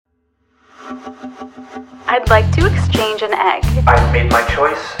I'd like to exchange an egg. I've made my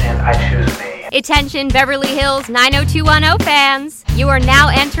choice, and I choose me. Attention Beverly Hills 90210 fans. You are now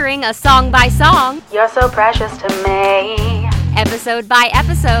entering a song by song, You're so precious to me. episode by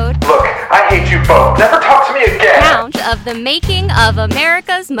episode, Look, I hate you both. Never talk to me again. count of the making of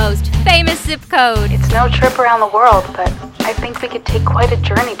America's most famous zip code. It's no trip around the world, but I think we could take quite a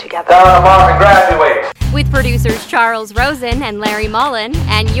journey together. Mom, and graduate. With producers Charles Rosen and Larry Mullen,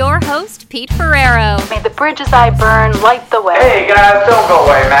 and your host, Pete Ferrero. May the bridges I burn light the way. Hey, guys, don't go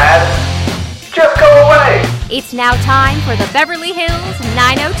away, Mad. Just go away. It's now time for the Beverly Hills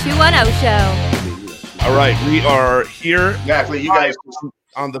 90210 show. All right, we are here Exactly, you guys.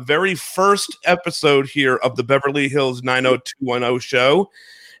 on the very first episode here of the Beverly Hills 90210 show.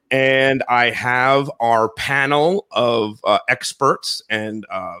 And I have our panel of experts and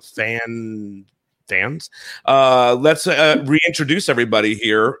fans. Let's reintroduce everybody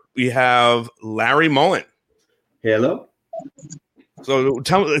here. We have Larry Mullen. Hello. So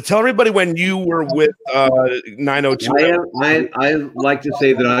tell everybody when you were with 90210. I like to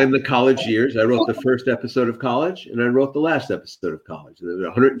say that I'm the college years. I wrote the first episode of College, and I wrote the last episode of College. And there were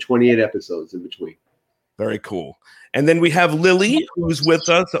 128 episodes in between. Very cool. And then we have Lily, who's with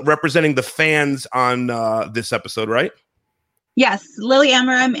us representing the fans on this episode, right? Yes, Lily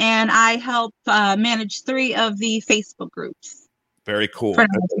Amarim, and I help manage 3 of the Facebook groups. Very cool. For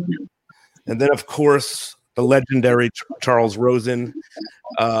 90210. And then, of course, the legendary Charles Rosen.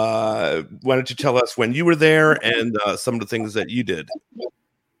 Why don't you tell us when you were there and some of the things that you did?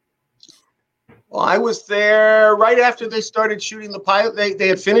 Well, I was there right after they started shooting the pilot. They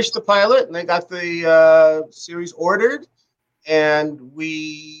had finished the pilot and they got the series ordered. And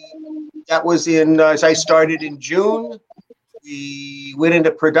that was as I started in June. We went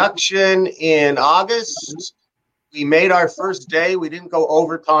into production in August. We made our first day. We didn't go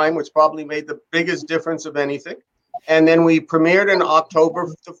overtime, which probably made the biggest difference of anything. And then we premiered on October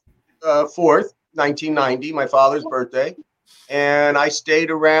 4th, 1990, my father's birthday. And I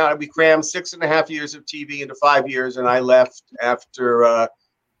stayed around. We crammed 6.5 years of TV into 5 years, and I left after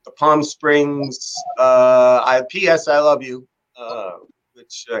the Palm Springs P.S. I Love You,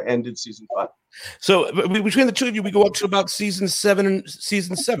 which ended season 5. So between the two of you, we go up to about season 7,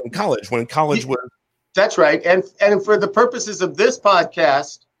 College, when College was. That's right. And for the purposes of this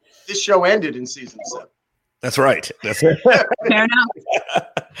podcast, this show ended in season 7. That's right. That's Fair enough.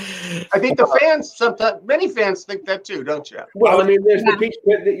 I think many fans think that too, don't you? Well, I mean, there's the Peach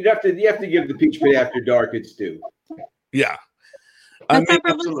Pit. You have to give the Peach Pit After Dark its due. Yeah. I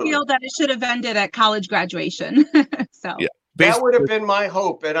probably feel that it should have ended at college graduation. So yeah. That would have been my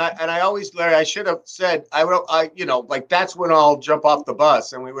hope, and I always, Larry, I should have said like that's when I'll jump off the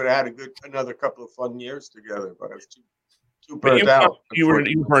bus, and we would have had another couple of fun years together. But I was too burnt out. You were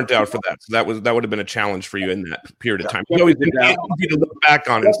burnt out for that, so that would have been a challenge for you in that period of time. You always need to look back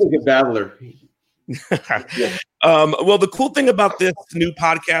on it. That's a good battler. Well, the cool thing about this new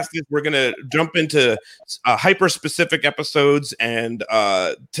podcast is we're going to jump into hyper-specific episodes, and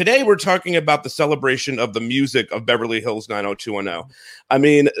today we're talking about the celebration of the music of Beverly Hills 90210. I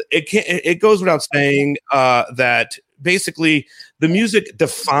mean, it goes without saying that basically the music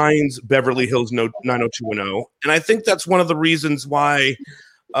defines Beverly Hills 90210, and I think that's one of the reasons why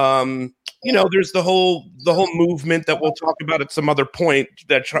there's the whole movement that we'll talk about at some other point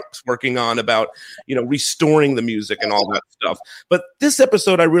that Chuck's working on about, restoring the music and all that stuff. But this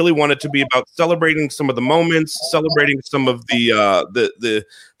episode, I really wanted to be about celebrating some of the moments, celebrating some of the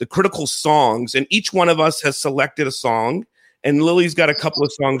critical songs. And each one of us has selected a song, and Lily's got a couple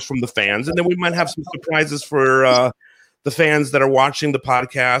of songs from the fans. And then we might have some surprises for the fans that are watching the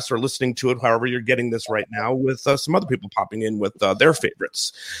podcast or listening to it, however you're getting this right now, with some other people popping in with their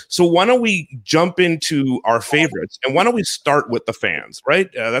favorites. So why don't we jump into our favorites, and why don't we start with the fans, right?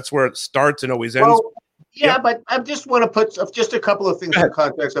 That's where it starts and always ends. Well, yeah, but I just want to put just a couple of things in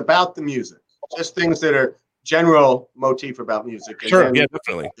context about the music, just things that are general motif about music. Sure, yeah,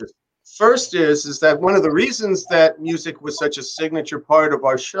 definitely. First is that one of the reasons that music was such a signature part of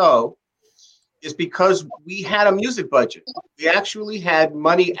our show is because we had a music budget. We actually had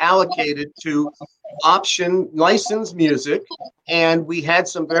money allocated to option licensed music, and we had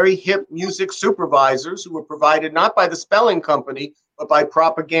some very hip music supervisors who were provided not by the Spelling Company, but by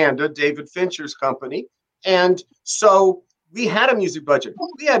Propaganda, David Fincher's company. And so we had a music budget.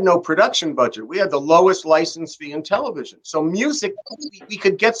 We had no production budget. We had the lowest license fee in television. So music, we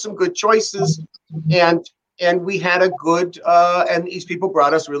could get some good choices, and we had a good, and these people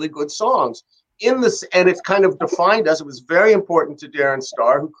brought us really good songs. And it's kind of defined us. It was very important to Darren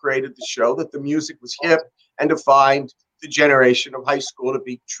Star, who created the show, that the music was hip and defined the generation of high school to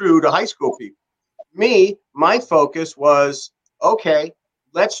be true to high school people. My focus was, okay,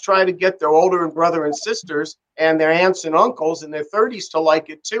 let's try to get their older brother and sisters and their aunts and uncles in their 30s to like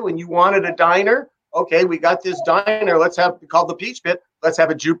it too. And you wanted a diner? Okay, we got this diner. Let's have called the Peach Pit. Let's have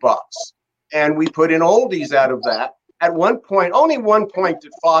a jukebox. And we put in oldies out of that. At one point, only one point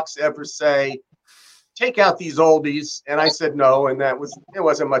did Fox ever say, take out these oldies. And I said no, and it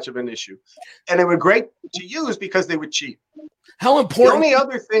wasn't much of an issue. And they were great to use because they were cheap. How important? The only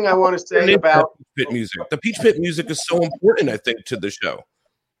other thing I want to say about Peach Pit music. The Peach Pit music is so important, I think, to the show.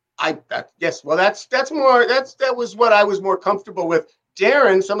 Yes, well, that was what I was more comfortable with.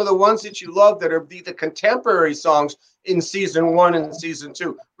 Darren, some of the ones that you love that are the contemporary songs in season 1 and season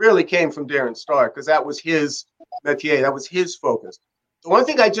 2 really came from Darren Star because that was his métier, that was his focus. The one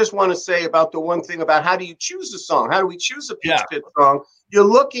thing I just want to say about how do you choose a song? How do we choose a Peach Pit song? You're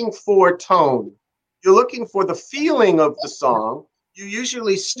looking for tone. You're looking for the feeling of the song. You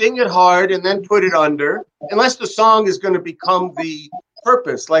usually sting it hard and then put it under, unless the song is going to become the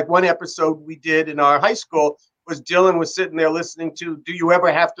purpose. Like one episode we did in our high school was Dylan was sitting there listening to Do You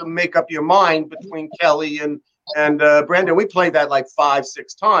Ever Have to Make Up Your Mind between Kelly and Brendan. We played that like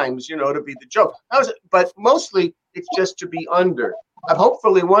 5-6 times, to be the joke. But mostly it's just to be under. I get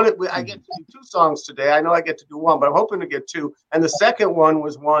to do 2 songs today. I know I get to do 1, but I'm hoping to get 2. And the second one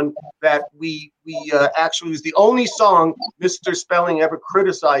was one that we actually was the only song Mr. Spelling ever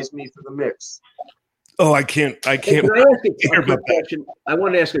criticized me for the mix. Oh, I can't. Can I ask a quick question? I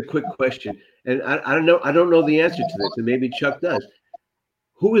want to ask a quick question, and I don't know the answer to this, and maybe Chuck does.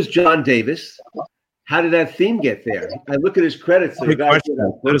 Who is John Davis? How did that theme get there? I look at his credits. Great question.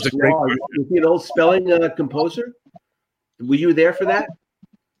 That is a great question. Is he an old Spelling composer? Were you there for that?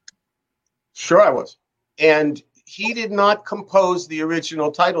 Sure, I was. And he did not compose the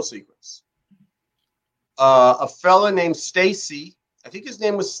original title sequence. A fella named Stacy, I think his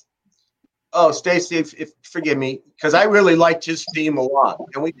name was, Stacy, forgive me, because I really liked his theme a lot.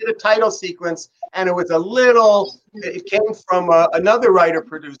 And we did a title sequence, and it came from another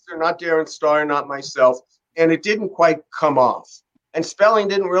writer-producer, not Darren Star, not myself, and it didn't quite come off. And Spelling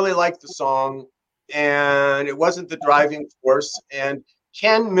didn't really like the song, and it wasn't the driving force. And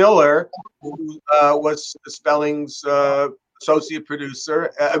Ken Miller, who was Spelling's associate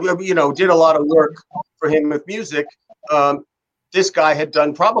producer, did a lot of work for him with music. This guy had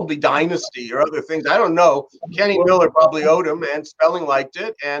done probably Dynasty or other things. I don't know. Kenny Miller probably owed him, and Spelling liked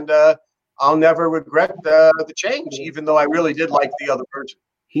it. And I'll never regret the change, even though I really did like the other version.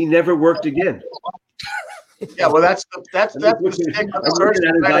 He never worked again. Yeah, well, that's the stick of the version.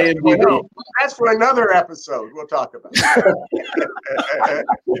 That's for another episode. We'll talk about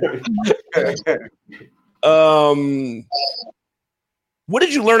it. What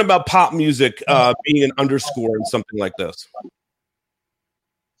did you learn about pop music being an underscore in something like this?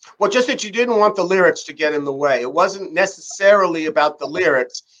 Well, just that you didn't want the lyrics to get in the way. It wasn't necessarily about the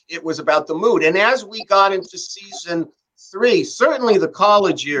lyrics. It was about the mood. And as we got into season 3, certainly the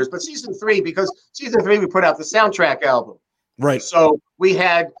college years, but season 3, because season 3 we put out the soundtrack album. Right. So we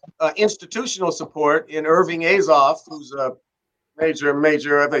had institutional support in Irving Azoff, who's a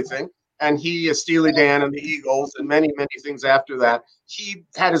major everything. And he is Steely Dan and the Eagles and many, many things after that. He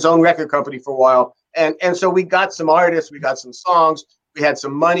had his own record company for a while. And so we got some artists, we got some songs, we had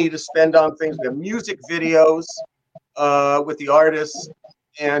some money to spend on things. We have music videos with the artists,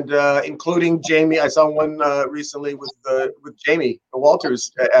 and including Jamie. I saw one recently with Jamie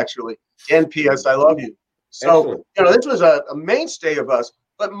Walters, actually. And P.S. I Love You. So, this was a mainstay of us,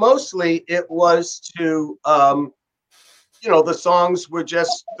 but mostly it was to, the songs were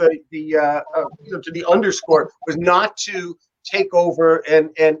just to the underscore was not to take over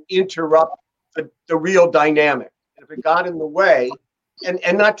and interrupt the real dynamic. And if it got in the way,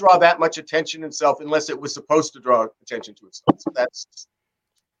 and not draw that much attention itself unless it was supposed to draw attention to itself. So that's.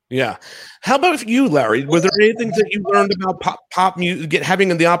 Yeah. How about you, Larry? Were there anything that you learned about pop music,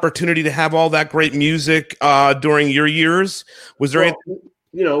 having the opportunity to have all that great music during your years? Was there anything?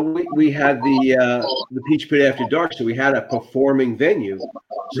 We had the Peach Pit After Dark, so we had a performing venue,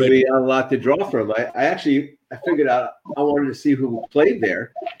 so we had a lot to draw from. I figured out I wanted to see who played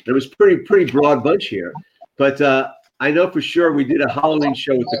there. It was pretty broad bunch here, but I know for sure we did a Halloween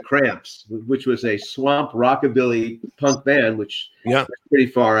show with the Cramps, which was a swamp rockabilly punk band, which was pretty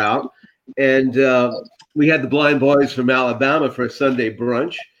far out, and we had the Blind Boys from Alabama for a Sunday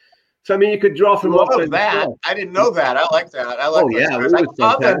brunch. So, you could draw from all kinds of that. stuff. I didn't know that. I like that. I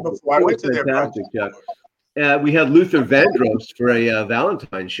saw them before. I went to their fantastic, Chuck. We had Luther Vandross for a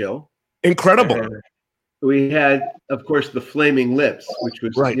Valentine's show. Incredible. we had, of course, the Flaming Lips, which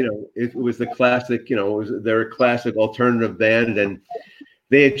was, Right. it was the classic, they're a classic alternative band. And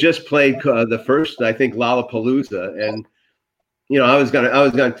they had just played the first, I think, Lollapalooza. And, I was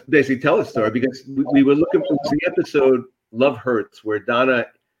gonna basically tell the story because we were looking for the episode Love Hurts, where Donna,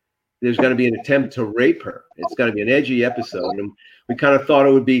 there's going to be an attempt to rape her. It's going to be an edgy episode. And we kind of thought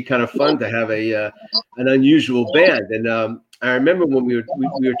it would be kind of fun to have an unusual band. And I remember when we were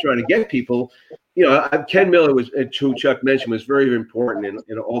trying to get people, Ken Miller was, who Chuck mentioned, was very important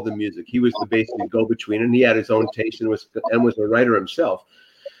in all the music. He was the basically go-between, and he had his own taste and was a writer himself.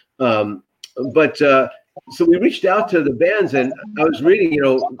 So we reached out to the bands, and I was reading,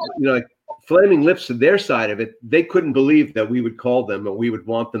 like Flaming Lips, to their side of it, they couldn't believe that we would call them or we would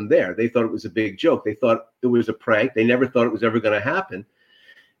want them there. They thought it was a big joke. They thought it was a prank. They never thought it was ever going to happen.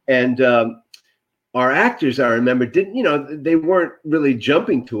 And our actors, I remember, didn't, they weren't really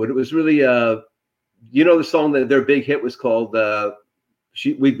jumping to it. It was really, the song that their big hit was called, the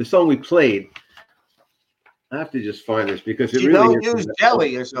song we played. I have to just find this because She Don't Use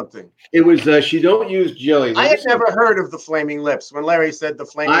Jelly or something. It was She Don't Use Jelly. I had never heard of the Flaming Lips when Larry said the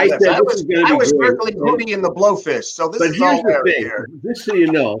Flaming Lips. I was strictly Hootie and the Blowfish. So this is all Larry here. Just so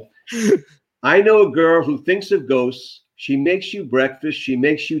you know, I know a girl who thinks of ghosts. She makes you breakfast. She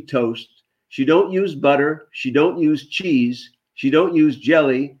makes you toast. She don't use butter. She don't use cheese. She don't use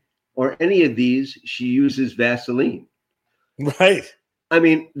jelly or any of these. She uses Vaseline. Right. I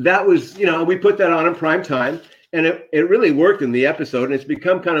mean, that was, we put that on in prime time, and it really worked in the episode, and it's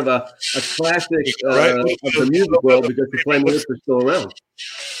become kind of a classic of the music world because the Flaming Lips are still around.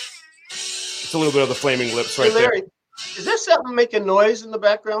 It's a little bit of the Flaming Lips right Larry, there. Is there something making noise in the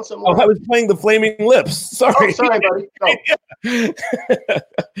background somewhere? Oh, I was playing the Flaming Lips. Sorry. Oh, sorry, buddy. No.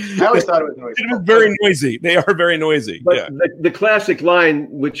 I always thought it was noisy. It was very noisy. They are very noisy. But the classic line,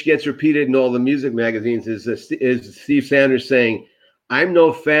 which gets repeated in all the music magazines, is Steve Sanders saying, "I'm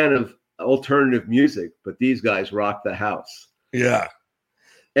no fan of alternative music, but these guys rock the house." Yeah.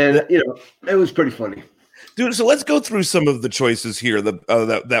 And, it was pretty funny. Dude, so let's go through some of the choices here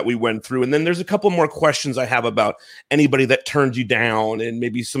that we went through. And then there's a couple more questions I have about anybody that turned you down and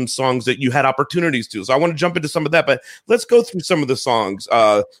maybe some songs that you had opportunities to. So I want to jump into some of that, but let's go through some of the songs.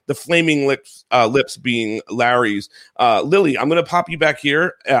 The Flaming Lips being Larry's. Lily, I'm going to pop you back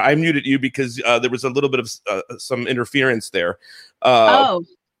here. I muted you because there was a little bit of some interference there.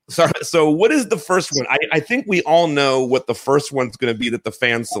 Sorry. So what is the first one? I think we all know what the first one's going to be that the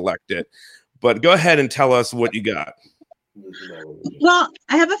fans selected. But go ahead and tell us what you got. Well,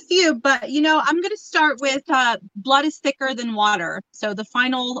 I have a few, but I'm going to start with Blood is Thicker Than Water. So the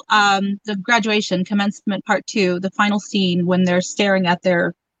final, the graduation commencement part 2, the final scene when they're staring at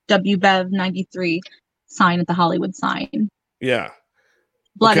their WBEV 93 sign at the Hollywood sign. Yeah.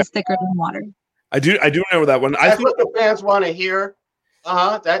 Blood is thicker than water. I do know that one. That's what the fans want to hear.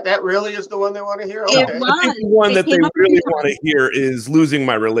 That really is the one they want to hear. Okay. It was. I think the one that they really want to hear is Losing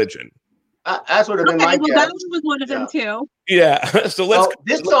My Religion. That's what have been my guess. That was one of them too. Yeah. So let's.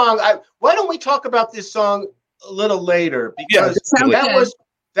 This song. Why don't we talk about this song a little later? Because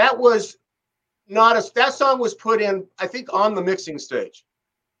that song was put in, I think, on the mixing stage.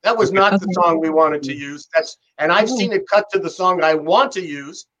 That was not the song we wanted to use. I've seen it cut to the song I want to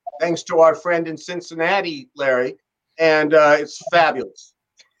use, thanks to our friend in Cincinnati, Larry, and it's fabulous.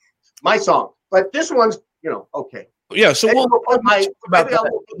 My song, but this one's, okay. Yeah, so we'll talk about that a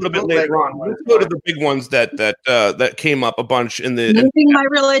little bit later on. Let's go to the big ones that came up a bunch in the Losing My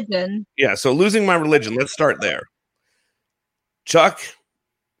Religion. Yeah, so Losing My Religion. Let's start there. Chuck,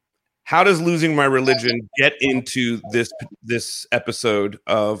 how does Losing My Religion get into this episode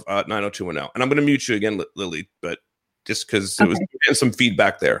of 90210? And I'm going to mute you again, Lily, but just because it was getting some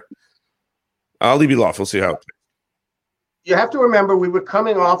feedback there. I'll leave you off. We'll see how. You have to remember we were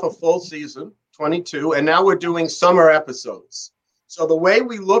coming off a full season. 22, and now we're doing summer episodes. So the way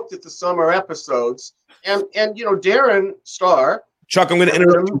we looked at the summer episodes, and Darren Star. Chuck, I'm going to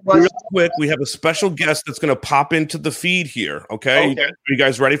interrupt you real quick. We have a special guest that's going to pop into the feed here. Okay. Are you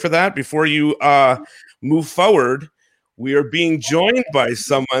guys ready for that? Before you move forward, we are being joined by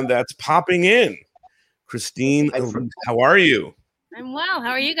someone that's popping in. Christine, how are you? I'm well.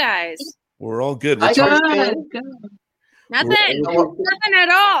 How are you guys? We're all good. Good. Nothing at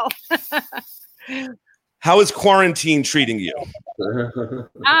all. How is quarantine treating you?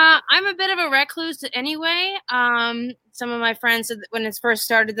 I'm a bit of a recluse anyway. Some of my friends said that when it first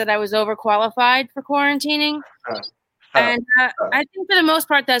started that I was overqualified for quarantining. And I think for the most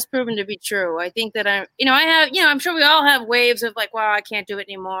part that's proven to be true. I think that I'm sure we all have waves of like, wow, I can't do it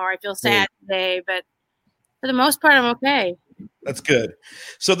anymore. I feel sad today, but for the most part, I'm okay. That's good.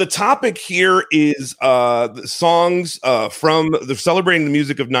 So the topic here is the songs from the celebrating the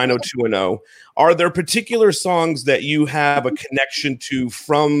music of 90210. Are there particular songs that you have a connection to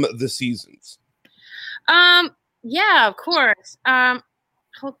from the seasons? Yeah, of course.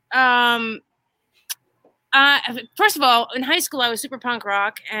 First of all, in high school, I was super punk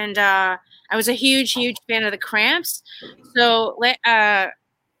rock, and I was a huge fan of the Cramps. So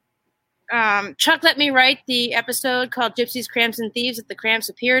Chuck let me write the episode called Gypsies, Cramps, and Thieves that the Cramps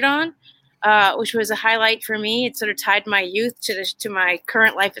appeared on, which was a highlight for me. It sort of tied my youth to my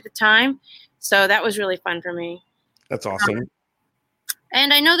current life at the time. So that was really fun for me. That's awesome.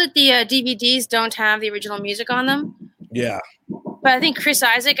 And I know that the DVDs don't have the original music on them. Yeah. But I think Chris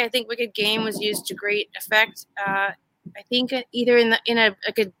Isaak, Wicked Game was used to great effect. I think either in a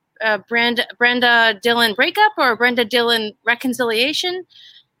Brenda Dillon breakup or a Brenda Dillon reconciliation.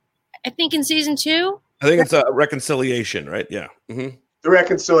 I think in season 2. I think it's a reconciliation, right? Yeah. Mm-hmm. The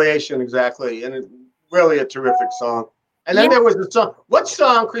reconciliation, exactly, and really a terrific song. And then there was the song. What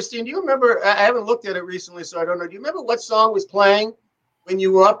song, Christine? Do you remember? I haven't looked at it recently, so I don't know. Do you remember what song was playing when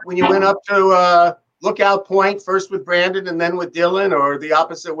you went up to Lookout Point, first with Brandon and then with Dylan, or the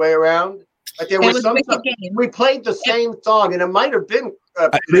opposite way around? Like there was some song. We played the same song, and it might have been.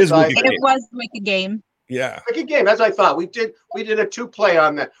 It was Wicked Game. Yeah, Wicked Game. That's what I thought. We did a 2-play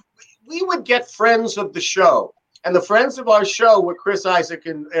on that. We would get friends of the show, and the friends of our show were Chris Isaak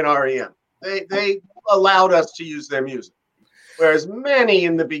and REM. They allowed us to use their music, whereas many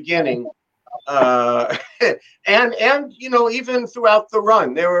in the beginning, and even throughout the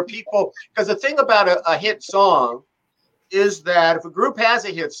run, there were people. Because the thing about a hit song is that if a group has a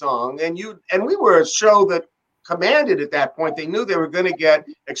hit song, and we were a show that commanded at that point, they knew they were going to get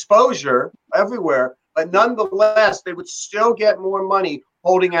exposure everywhere, but nonetheless, they would still get more money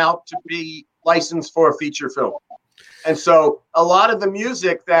holding out to be licensed for a feature film. And so a lot of the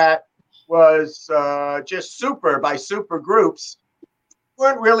music that was just super by super groups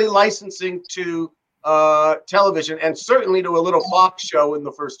weren't really licensing to television, and certainly to a little Fox show in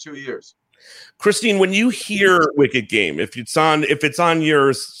the first 2 years. Christine, when you hear Wicked Game, if it's on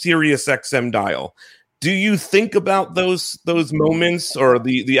your Sirius XM dial, do you think about those moments or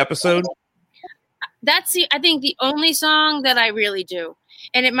the episode? That's I think the only song that I really do.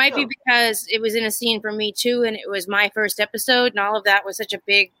 And it might be because it was in a scene for me too, and it was my first episode, and all of that was such a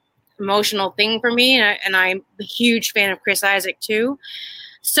big emotional thing for me. And I'm a huge fan of Chris Isaak too.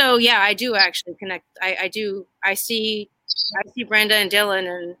 So yeah, I do actually connect. I see Brenda and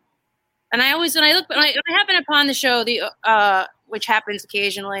Dylan, and I always when I happen upon the show, which happens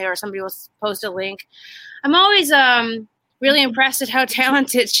occasionally, or somebody will post a link, I'm always really impressed at how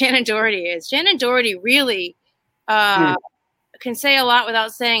talented Shannon Doherty is. Shannon Doherty really can say a lot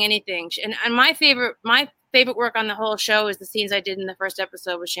without saying anything. And my favorite work on the whole show is the scenes I did in the first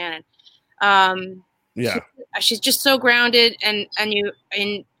episode with Shannon. She's just so grounded, and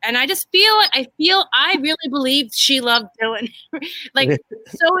I just I really believed she loved Dylan like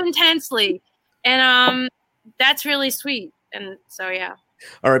so intensely, and that's really sweet. And so yeah.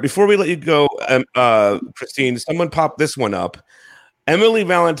 All right, before we let you go, Christine, someone popped this one up. Emily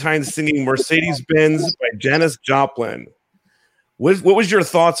Valentine singing Mercedes-Benz by Janis Joplin. What was your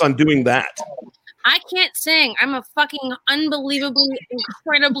thoughts on doing that? I can't sing. I'm a fucking unbelievably,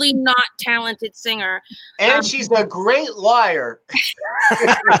 incredibly not talented singer. And she's a great liar.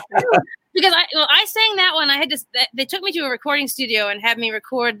 Because I sang that one. They took me to a recording studio and had me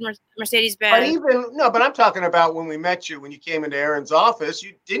record Mercedes-Benz. But I'm talking about when we met you, when you came into Aaron's office.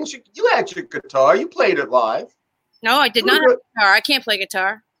 You had your guitar. You played it live. No, I did not have a guitar. I can't play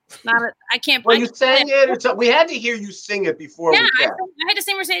guitar. I can't play. Well, you sang it. We had to hear you sing it before. Yeah, I had to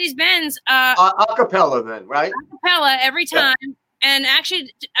sing Mercedes-Benz. A cappella then, right? A cappella every time. Yeah. And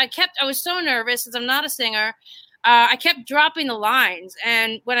actually, I was so nervous since I'm not a singer. I kept dropping the lines.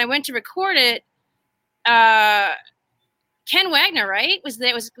 And when I went to record it, Ken Wagner, right? Was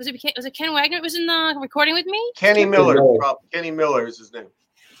it Ken Wagner that was in the recording with me? Kenny Miller. Kenny Miller is his name.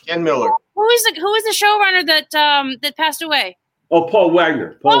 Ken Miller. Who is the showrunner that passed away? Oh, Paul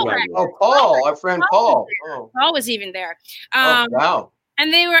Wagner. Paul, our friend Paul. Paul was even there. Wow.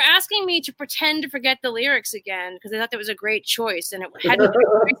 And they were asking me to pretend to forget the lyrics again because they thought that was a great choice, and it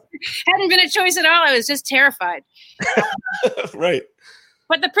hadn't been a choice at all. I was just terrified. Right.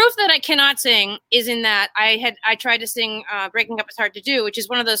 But the proof that I cannot sing is in that I tried to sing "Breaking Up Is Hard to Do," which is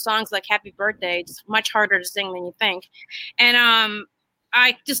one of those songs like "Happy Birthday." It's much harder to sing than you think, and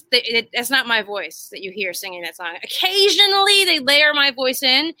that's not my voice that you hear singing that song. Occasionally they layer my voice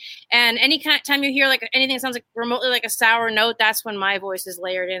in, and time you hear like anything that sounds like remotely like a sour note, that's when my voice is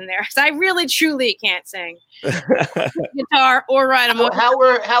layered in there. So I really truly can't sing guitar or ride a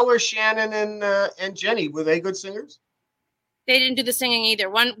motorcycle. How were Shannon and Jenny? Were they good singers? They didn't do the singing either.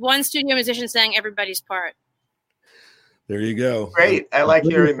 One studio musician sang everybody's part. There you go. Great. I like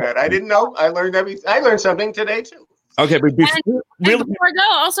hearing that. I didn't know. I learned something today too. Okay, but before I go,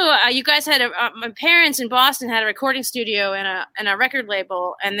 also, you guys had my parents in Boston had a recording studio and a record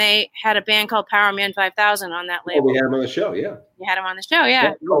label, and they had a band called Power Man 5000 on that label. Oh, we had him on the show, yeah. You had him on the show,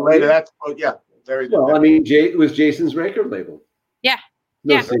 yeah. Very good. Well, I mean, it was Jason's record label. Yeah.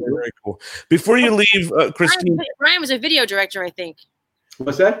 No, yeah. Very cool. Before you leave, Christine. Brian was a video director, I think.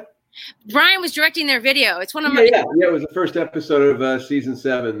 What's that? Brian was directing their video. It's one of my. Yeah, it was the first episode of season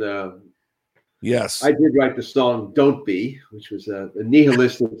 7. Yes, I did write the song "Don't Be," which was a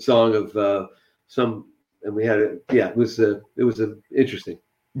nihilistic song of and we had it. Yeah, it was interesting.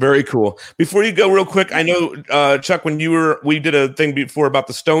 Very cool. Before you go, real quick, I know Chuck, when we did a thing before about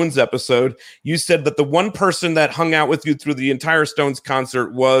the Stones episode, you said that the one person that hung out with you through the entire Stones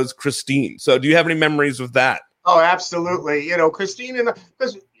concert was Christine. So, do you have any memories of that? Oh, absolutely. Christine,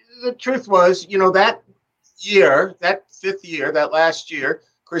 because the truth was, that year, that 5th year, that last year,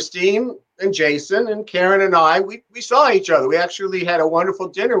 Christine and Jason and Karen and I, we saw each other. We actually had a wonderful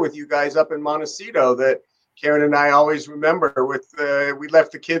dinner with you guys up in Montecito that Karen and I always remember. We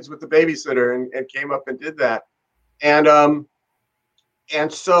left the kids with the babysitter and came up and did that. And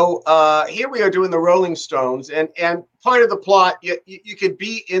so here we are doing the Rolling Stones, and part of the plot, you could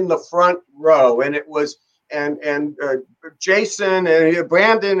be in the front row, and it was and Jason and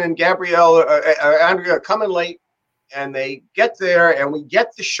Brandon and Gabrielle are coming late, and they get there, and we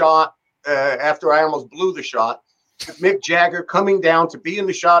get the shot after I almost blew the shot with Mick Jagger coming down to be in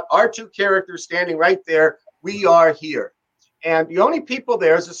the shot. Our two characters standing right there. We are here, and the only people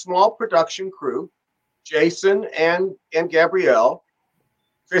there is a small production crew, Jason and Gabrielle,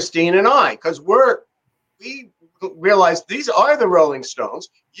 Christine and I, because we realized these are the Rolling Stones.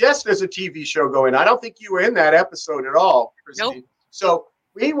 Yes, there's a TV show going on. I don't think you were in that episode at all, Christine. Nope. So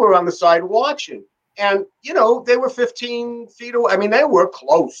we were on the side watching, and they were 15 feet away. I mean, they were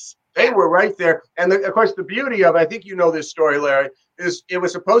close. They were right there. And of course, the beauty of, I think you know this story, Larry, is it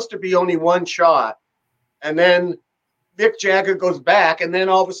was supposed to be only one shot, and then Mick Jagger goes back, and then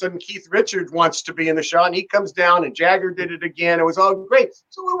all of a sudden Keith Richards wants to be in the shot, and he comes down, and Jagger did it again. It was all great.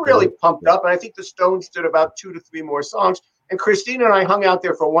 So we were really pumped up, and I think the Stones did about 2 to 3 more songs. And Christine and I hung out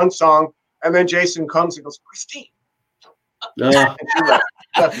there for one song, and then Jason comes and goes, Christine. Yeah.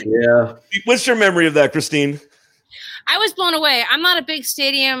 What's your memory of that, Christine? I was blown away. I'm not a big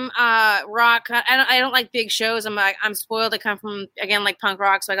stadium rock. I don't like big shows. I'm spoiled. I come from, again, like punk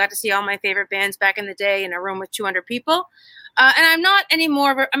rock, so I got to see all my favorite bands back in the day in a room with 200 people. And I'm not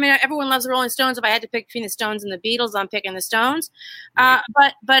anymore. I mean, everyone loves the Rolling Stones. If I had to pick between the Stones and the Beatles, I'm picking the Stones.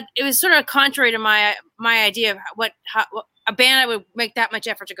 But it was sort of contrary to my idea of what a band I would make that much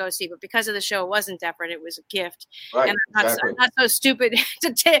effort to go see. But because of the show, it wasn't effort; it was a gift. Right, and I'm not so stupid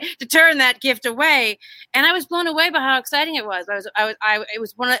to turn that gift away. And I was blown away by how exciting it was.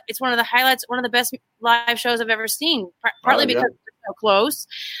 It's one of the highlights, one of the best live shows I've ever seen. Partly because it's so close.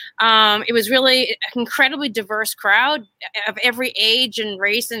 It was really an incredibly diverse crowd of every age and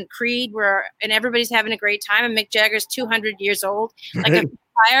race and creed, and everybody's having a great time. And Mick Jagger's 200 years old, like a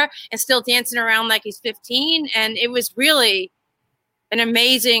fire, and still dancing around like he's 15. And it was really an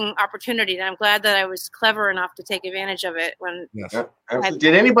amazing opportunity. And I'm glad that I was clever enough to take advantage of it.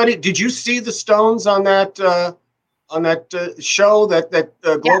 Did you see the Stones on that show,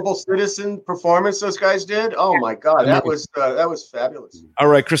 that Global Citizen performance those guys did? Oh my God, that was fabulous. All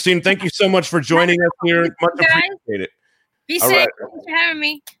right, Christine, thank you so much for joining us here. Much appreciated. Be safe. Right. Thanks for having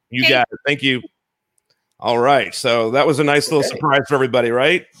me. You got it. Thank you. All right, so that was a nice little surprise for everybody,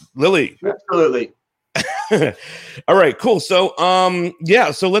 right, Lily? Absolutely. All right, cool. So,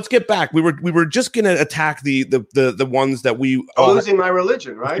 so let's get back. We were just gonna attack the ones that we losing my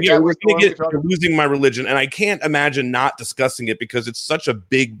religion, right? Yeah, we're gonna get to losing my religion, and I can't imagine not discussing it because it's such a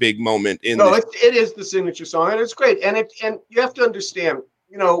big moment. It is the signature song, and it's great. And you have to understand,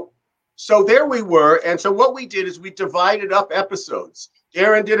 so there we were, and so what we did is we divided up episodes.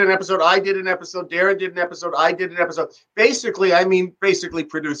 Darren did an episode, I did an episode, Darren did an episode, I did an episode. Basically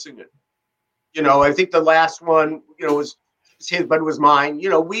producing it. I think the last one, was his, but it was mine.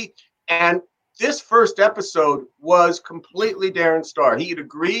 And this first episode was completely Darren Star. He had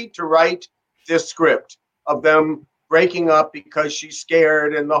agreed to write this script of them breaking up because she's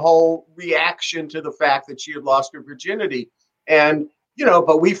scared and the whole reaction to the fact that she had lost her virginity. And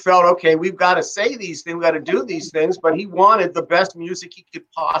but we felt, okay, we've got to say these things, we've got to do these things, but he wanted the best music he could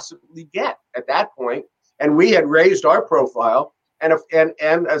possibly get at that point. And we had raised our profile. And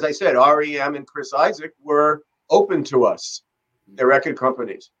as I said, REM and Chris Isaak were open to us, their record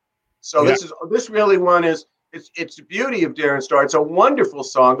companies. So this really one is, it's the beauty of Darren Star. It's a wonderful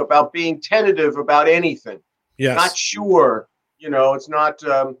song about being tentative about anything. Yes. Not sure, it's not,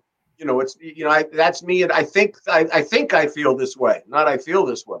 that's me. And I think I feel this way, not I feel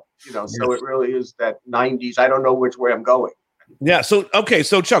this way, so it really is that 90s. I don't know which way I'm going. Yeah. So, okay.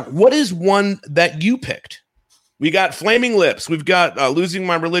 So Chuck, what is one that you picked? We got Flaming Lips. We've got Losing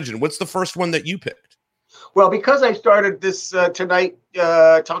My Religion. What's the first one that you picked? Well, because I started this tonight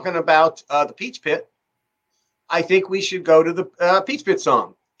talking about the Peach Pit, I think we should go to the Peach Pit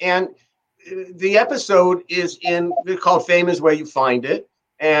song. And the episode is called Fame Is Where You Find It.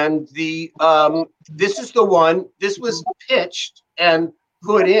 And this is the one, this was pitched and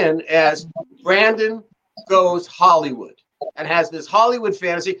put in as Brandon Goes Hollywood and has this Hollywood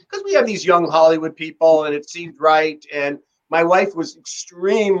fantasy, because we have these young Hollywood people and it seemed right. And my wife was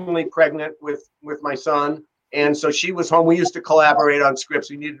extremely pregnant with my son. And so she was home. We used to collaborate on scripts.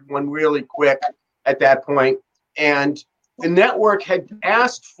 We needed one really quick at that point. And the network had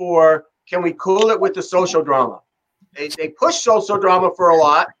asked for, can we cool it with the social drama? They pushed social drama for a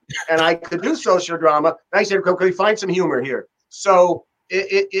lot, and I could do social drama. And I said, can we find some humor here? So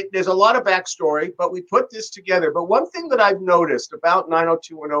there's a lot of backstory, but we put this together. But one thing that I've noticed about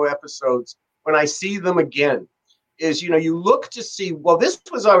 90210 episodes, when I see them again, is, you look to see, well, this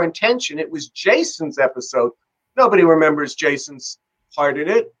was our intention. It was Jason's episode. Nobody remembers Jason's part in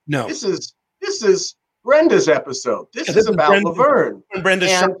it. No. This is Brenda's episode. This is about Laverne. And Brenda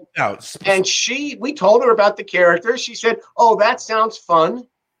shut it out. And we told her about the character. She said, oh, that sounds fun.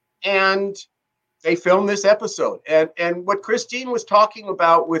 And they filmed this episode. And what Christine was talking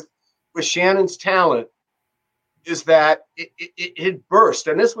about with Shannon's talent is that it burst.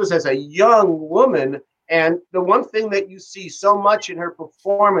 And this was as a young woman. And the one thing that you see so much in her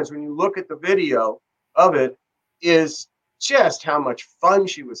performance when you look at the video of it is just how much fun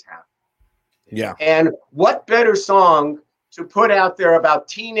she was having. Yeah. And what better song to put out there about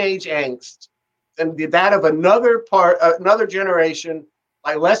teenage angst than that of another generation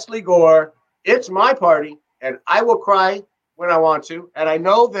by Leslie Gore. It's my party, and I will cry when I want to. And I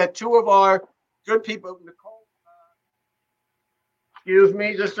know that two of our good people, Nicole, excuse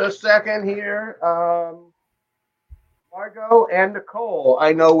me just a second here, Margot and Nicole,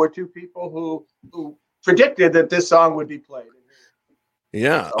 I know were two people who predicted that this song would be played.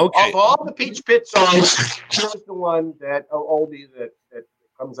 Yeah. So Okay. of all the Peach Pit songs, here's the one oldie that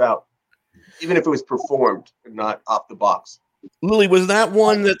comes out, even if it was performed and not off the box. Lily, was that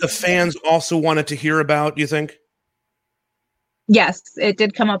one that the fans also wanted to hear about, you think? Yes, it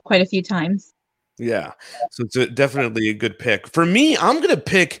did come up quite a few times. Yeah. So it's definitely a good pick. For me, I'm going to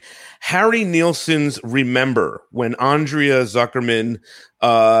pick Harry Nilsson's Remember, when Andrea Zuckerman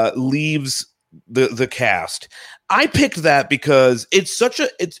leaves the cast. I picked that because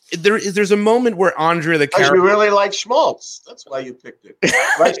there's a moment where Andrea, the character, you really like Schmaltz. That's why you picked it.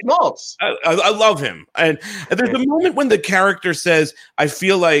 Like Schmaltz. I love him. And there's a moment when the character says, I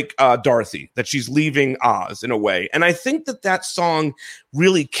feel like Dorothy, that she's leaving Oz in a way. And I think that song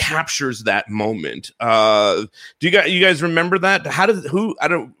really captures that moment. Do you guys remember that?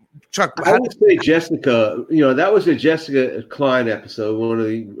 Chuck, I would say Jessica. That was a Jessica Klein episode. One of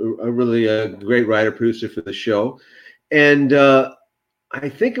a really great writer producer for the show, and I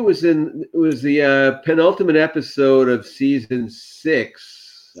think it was the penultimate episode of season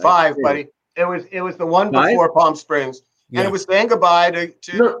 6. 5, buddy. It was the one before Palm Springs, and it was saying goodbye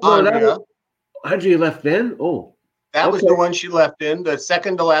to Andrea. Andrea left then. Oh, that was the one she left in, the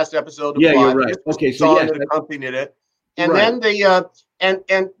second to last episode. Of you're right. Okay, so yes, that accompanied it, and then the.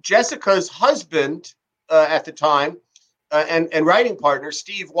 And Jessica's husband at the time and writing partner,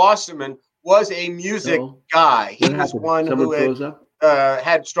 Steve Wasserman, was a music guy. He was one who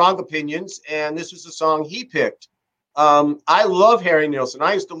had strong opinions, and this was the song he picked. I love Harry Nilsson.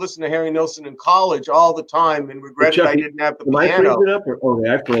 I used to listen to Harry Nilsson in college all the time and regretted I didn't have the piano.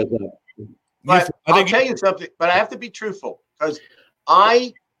 I froze up. But I'll tell you something, but I have to be truthful, because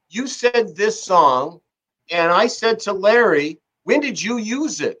you said this song, and I said to Larry, when did you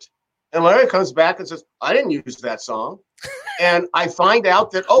use it? And Larry comes back and says, I didn't use that song. And I find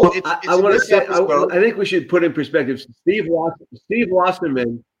out that, it's I want to say, I think we should put in perspective. Steve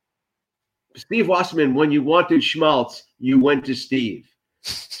Wasserman, when you wanted Schmaltz, you went to Steve.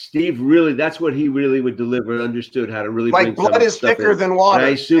 Steve really, that's what he really would deliver, understood how to really bring blood is thicker than water. And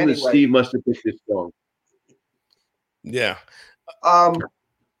I assume that Steve must have picked this song. Yeah.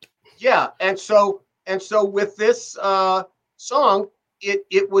 Yeah, and so with this song,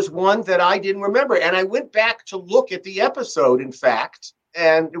 it was one that I didn't remember, and I went back to look at the episode, in fact,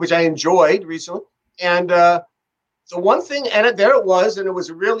 and which I enjoyed recently, and the one thing, and there it was, and it was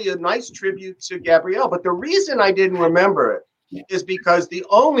really a nice tribute to Gabrielle. But the reason I didn't remember it is because the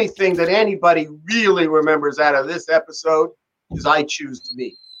only thing that anybody really remembers out of this episode is "I Choose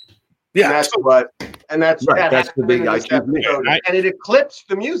Me." Yeah, and that's the big "I Choose Me," and it eclipsed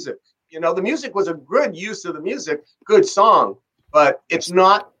the music. The music was a good use of the music, good song, but it's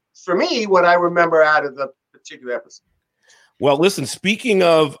not, for me, what I remember out of the particular episode. Well, listen, speaking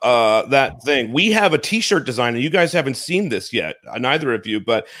of that thing, we have a T-shirt design, and you guys haven't seen this yet, neither of you,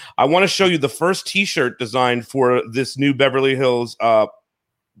 but I want to show you the first T-shirt design for this new Beverly Hills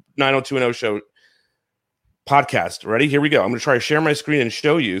 90210 show podcast. Ready? Here we go. I'm going to try to share my screen and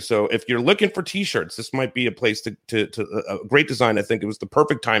show you. So if you're looking for T-shirts, this might be a place to a great design. I think it was the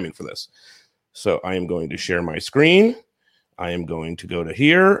perfect timing for this. So I am going to share my screen. I am going to go to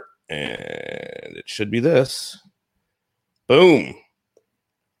here, and it should be this. Boom.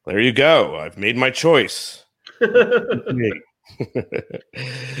 There you go. I've made my choice. Good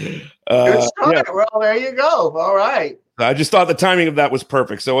start. Yeah. Well, there you go. All right. I just thought the timing of that was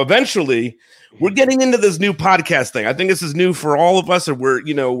perfect. So eventually we're getting into this new podcast thing. I think this is new for all of us, and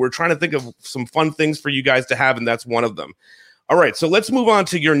we're trying to think of some fun things for you guys to have, and that's one of them. All right. So let's move on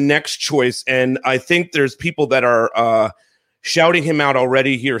to your next choice. And I think there's people that are shouting him out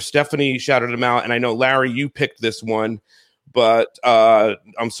already here. Stephanie shouted him out, and I know, Larry, you picked this one. But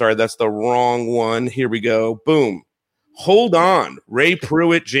I'm sorry, that's the wrong one. Here we go. Boom. Hold On. Ray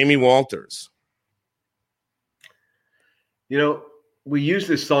Pruitt, Jamie Walters. We used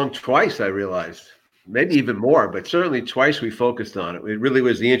this song twice, I realized. Maybe even more, but certainly twice we focused on it. It really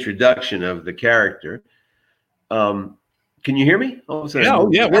was the introduction of the character. Can you hear me?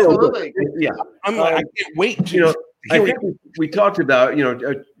 Yeah, absolutely. Yeah. I can't wait to I think we talked about,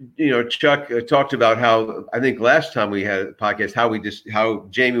 Chuck talked about how, I think last time we had a podcast, how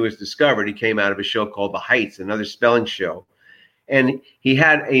Jamie was discovered. He came out of a show called The Heights, another spelling show, and he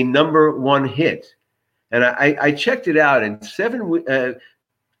had a #1 hit. And I checked it out, and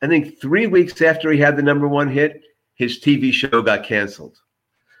I think 3 weeks after he had the #1 hit, his TV show got canceled.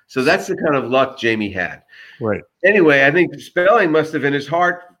 So that's the kind of luck Jamie had. Right. Anyway, I think spelling must have in his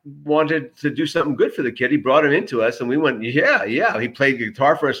heart wanted to do something good for the kid. He brought him into us, and we went, yeah. He played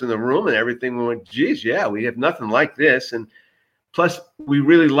guitar for us in the room and everything. We went, geez, yeah, we have nothing like this. And plus, we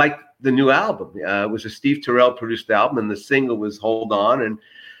really liked the new album. It was a Steve Terrell produced album, and the single was Hold On, and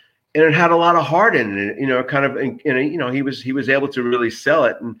it had a lot of heart in it. He was able to really sell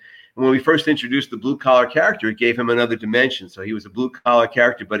it. And when we first introduced the blue collar character, it gave him another dimension. So he was a blue collar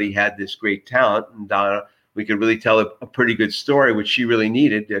character, but he had this great talent. And Donna, we could really tell a pretty good story, which she really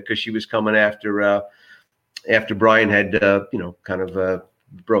needed, because she was coming after Brian had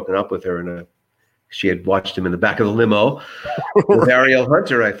broken up with her, and she had watched him in the back of the limo with Ariel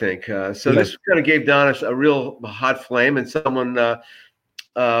Hunter, I think. So this kind of gave Donna a real hot flame, and someone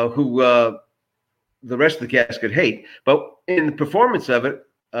who the rest of the cast could hate. But in the performance of it,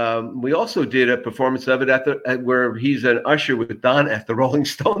 we also did a performance of it where he's an usher with Don at the Rolling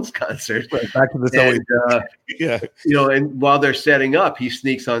Stones concert. Right, back to the and while they're setting up, he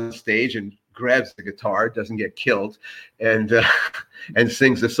sneaks on stage and grabs the guitar, doesn't get killed, and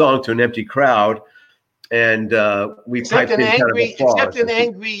sings the song to an empty crowd. And we piped in kind of applause.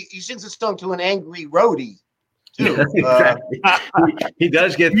 He sings a song to an angry roadie. Exactly. He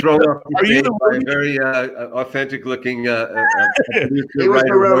does get thrown off the stage by a very authentic-looking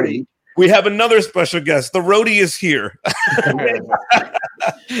roadie. We have another special guest. The roadie is here.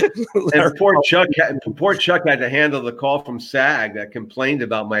 And poor Chuck had to handle the call from SAG that complained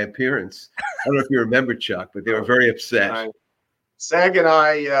about my appearance. I don't know if you remember, Chuck, but they were very upset. SAG and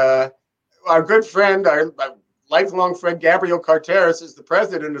I, our good friend, our lifelong friend, Gabriel Carteris, is the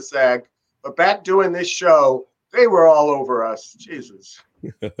president of SAG. But back doing this show, they were all over us. Jesus.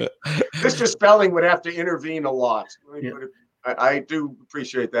 Mr. Spelling would have to intervene a lot. Yeah. I do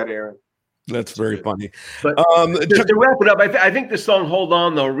appreciate that, Aaron. That's very funny. But to wrap it up, I think the song "Hold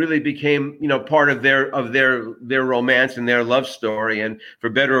On" though really became part of their romance and their love story, and for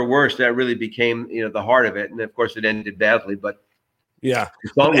better or worse, that really became the heart of it. And of course, it ended badly, but yeah, the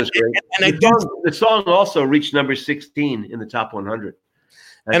song was great. And the song also reached number 16 in the top 100.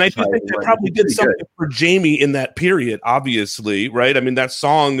 And I do think that probably did something for Jamie in that period, obviously, right? I mean, that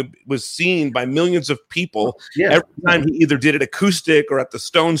song was seen by millions of people. Every time he either did it acoustic or at the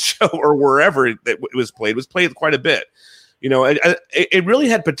Stones show or wherever it was played quite a bit. It really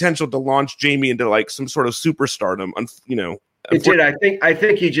had potential to launch Jamie into like some sort of superstardom, It did. I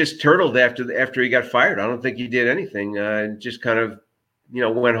think he just turtled after he got fired. I don't think he did anything. Just kind of,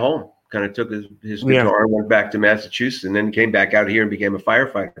 went home. Kind of took his guitar and went back to Massachusetts, and then came back out here and became a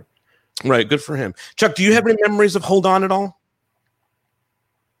firefighter. Right. Good for him. Chuck, do you have any memories of Hold On at all?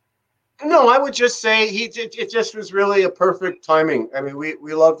 No, I would just say it just was really a perfect timing. I mean,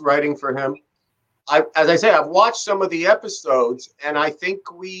 we loved writing for him. As I say, I've watched some of the episodes, and I think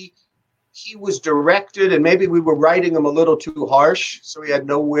he was directed, and maybe we were writing him a little too harsh, so he had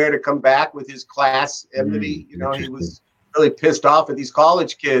nowhere to come back with his class enmity. He was really pissed off at these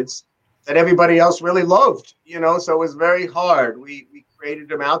college kids that everybody else really loved. So it was very hard. We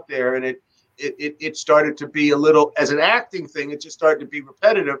created him out there, and it started to be a little, as an acting thing, it just started to be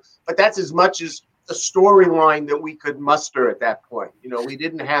repetitive. But that's as much as the storyline that we could muster at that point. We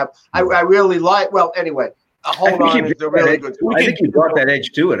didn't have. I really like. Well, anyway. Hold On is a really good. I think he brought that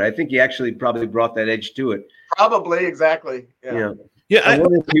edge to it. I think he actually probably brought that edge to it. Probably, exactly. Yeah. I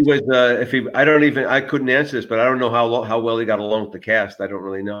wonder if he was. I couldn't answer this, but I don't know how well he got along with the cast. I don't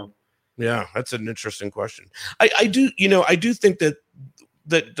really know. Yeah, that's an interesting question. I do think that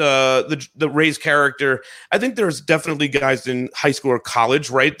the Ray's character. I think there's definitely guys in high school or college,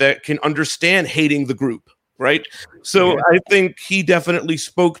 right, that can understand hating the group. Right. So I think he definitely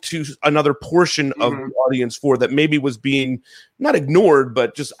spoke to another portion of the audience that maybe was being not ignored,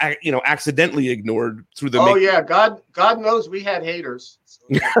 but just, accidentally ignored through the. Oh, yeah. God knows we had haters. So.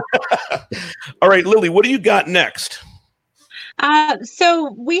 All right, Lily, what do you got next?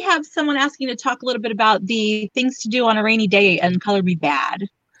 So we have someone asking to talk a little bit about the things to do on a rainy day and Color Me Bad.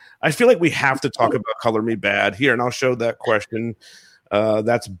 I feel like we have to talk about Color Me Bad here, and I'll show that question.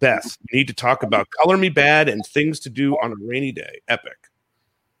 That's Beth. We need to talk about Color Me Bad and things to do on a rainy day. Epic.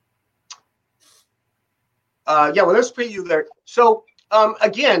 Well, there's preview there. So,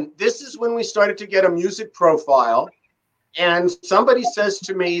 again, this is when we started to get a music profile. And somebody says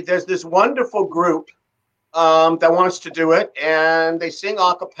to me, there's this wonderful group that wants to do it. And they sing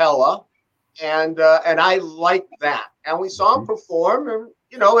a cappella. And I like that. And we saw them perform. And,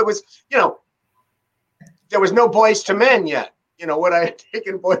 it was, there was no Boys to Men yet. Would I have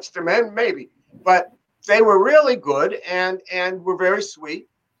taken Boys to Men? Maybe. But they were really good and were very sweet.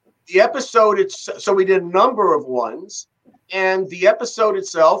 The episode, so we did a number of ones. And the episode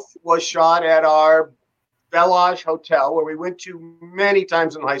itself was shot at our Bellage Hotel, where we went to many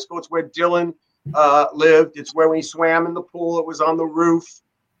times in high school. It's where Dylan lived. It's where we swam in the pool. It was on the roof.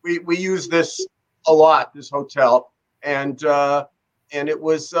 We used this a lot, this hotel. And it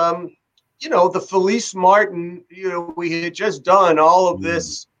was... the Felice Martin, we had just done all of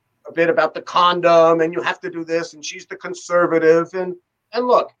this, a bit about the condom, and you have to do this, and she's the conservative. And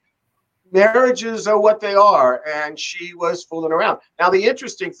look, marriages are what they are, and she was fooling around. Now, the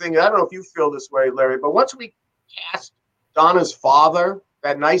interesting thing, I don't know if you feel this way, Larry, but once we cast Donna's father,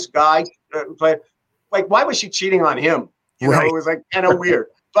 that nice guy, why was she cheating on him? It was kind of weird.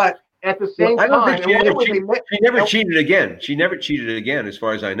 But at the same time, she never cheated again. She never cheated again, as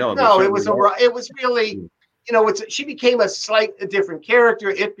far as I know. No, it was really, she became a different character.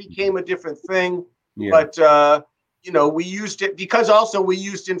 It became a different thing. Yeah. But we used it because also we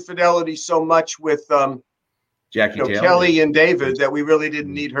used infidelity so much with Jackie Taylor. Kelly and David that we really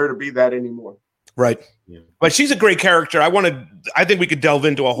didn't need her to be that anymore. Right. Yeah. But she's a great character. I think we could delve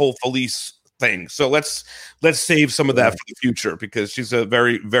into a whole Felice thing. So let's save some of that for the future because she's a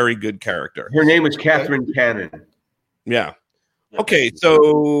very, very good character. Her name was Catherine Cannon. Yeah. Okay.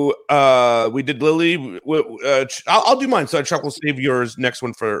 So we did Lily. I'll do mine. So Chuck will save yours next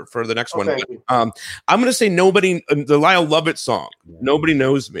one for the next one. But, I'm going to say the Lyle Lovett song. Yeah. Nobody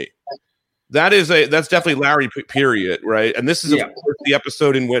Knows Me. That's definitely Larry period. Right. And this is of course, the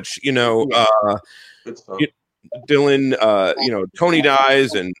episode in which, Dylan, Tony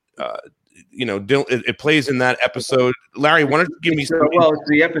dies and, Dylan, it plays in that episode. Larry, why don't you give me some? Well, it's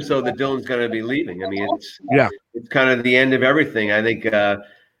the episode that Dylan's going to be leaving. I mean, it's kind of the end of everything. I think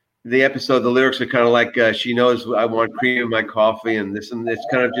the episode, the lyrics are kind of like she knows I want cream in my coffee, and this, and it's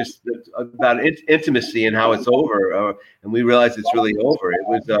kind of just about intimacy and how it's over. And we realize it's really over. It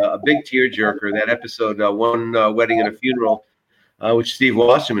was a big tearjerker. That episode, One Wedding and a Funeral, which Steve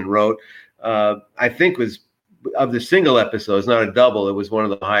Wasserman wrote, I think was. Of the single episodes, not a double, it was one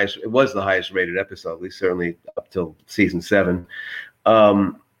of the highest. It was the highest rated episode, at least certainly up till season 7.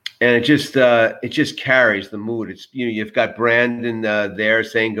 And it just carries the mood. It's you've got Brandon there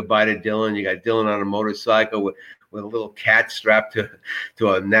saying goodbye to Dylan. You got Dylan on a motorcycle with a little cat strapped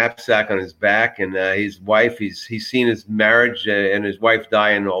to a knapsack on his back, and his wife. He's seen his marriage and his wife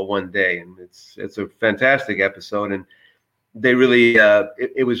die in all one day, and it's a fantastic episode. And they really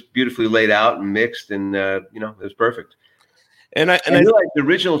it was beautifully laid out and mixed, and it was perfect. And I realized the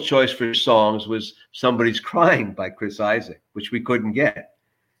original choice for songs was Somebody's Crying by Chris Isaak, which we couldn't get.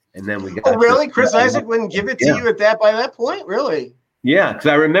 And then we got. Oh, really? Chris Isaak wouldn't give it to you by that point? Really? Yeah, because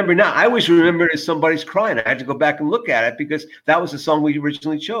I remember now. I always remember it as Somebody's Crying. I had to go back and look at it because that was the song we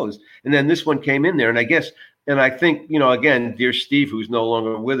originally chose. And then this one came in there. And I think, again, dear Steve, who's no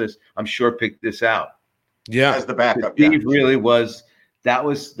longer with us, I'm sure picked this out. Yeah. As the backup. Steve really was.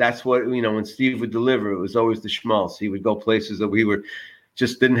 That's what, when Steve would deliver, it was always the schmaltz. He would go places that we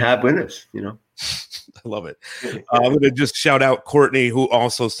just didn't have with us, I love it. I'm going to just shout out Courtney, who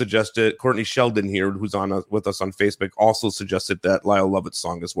also suggested, Courtney Sheldon here, who's on with us on Facebook, also suggested that Lyle Lovett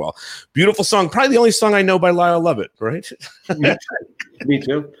song as well. Beautiful song. Probably the only song I know by Lyle Lovett, right? Me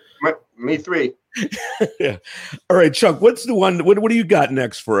too. Me three. Yeah. All right, Chuck, what's the one? What do you got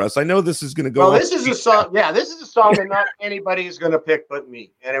next for us? I know this is going to go. Well, this is a song. Yeah, this is a song that not anybody is going to pick but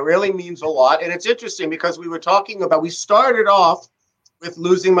me. And it really means a lot. And it's interesting because we started off with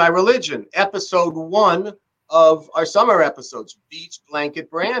Losing My Religion, episode 1 of our summer episodes, Beach Blanket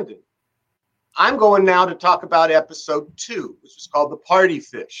Brandon. I'm going now to talk about episode 2, which was called The Party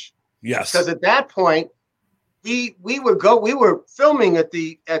Fish. Yes. Because at that point, we were filming at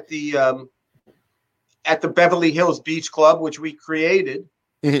the Beverly Hills Beach Club, which we created.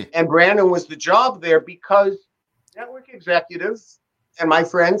 Mm-hmm. And Brandon was the job there because network executives and my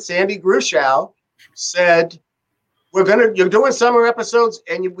friend Sandy Grushow said, you're doing summer episodes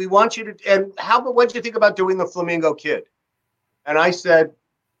and we want you to, and what do you think about doing the Flamingo Kid? And I said,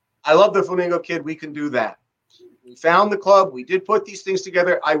 I love the Flamingo Kid. We can do that. We found the club. We did put these things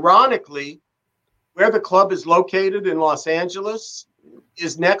together. Ironically, where the club is located in Los Angeles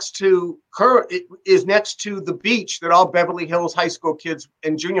is next to the beach that all Beverly Hills high school kids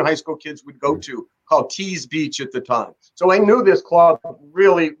and junior high school kids would go to, called Tees Beach at the time. So I knew this club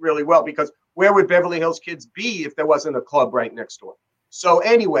really, really well because where would Beverly Hills kids be if there wasn't a club right next door? So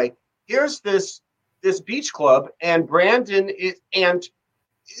anyway, here's this beach club, and Brandon and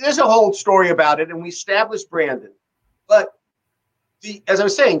there's a whole story about it, and we established Brandon. But as I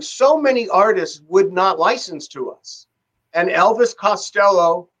was saying, so many artists would not license to us. And Elvis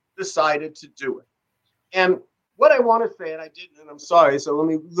Costello decided to do it. And what I want to say, and I didn't, and I'm sorry, so let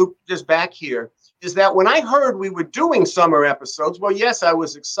me loop this back here, is that when I heard we were doing summer episodes, well, yes, I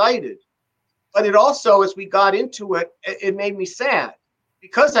was excited. But it also, as we got into it, it made me sad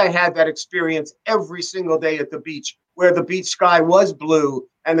because I had that experience every single day at the beach where the beach sky was blue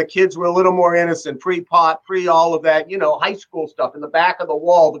and the kids were a little more innocent, pre-pot, all of that, high school stuff in the back of the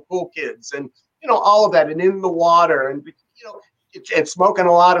wall, the cool kids and, all of that, and in the water and, and smoking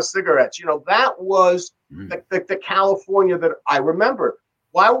a lot of cigarettes. That was the California that I remember.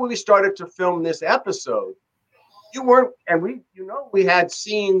 While we started to film this episode, we had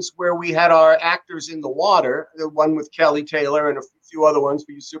scenes where we had our actors in the water, the one with Kelly Taylor and a few other ones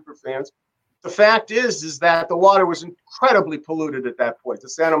for you super fans. The fact is that the water was incredibly polluted at that point, the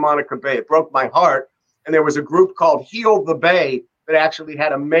Santa Monica Bay. It broke my heart. And there was a group called Heal the Bay that actually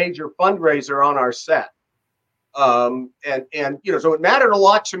had a major fundraiser on our set. So it mattered a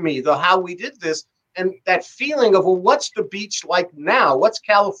lot to me, how we did this and that feeling of, well, what's the beach like now? What's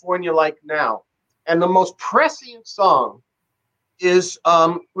California like now? And the most prescient song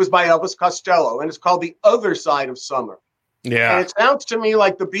was by Elvis Costello, and it's called The Other Side of Summer. Yeah. And it sounds to me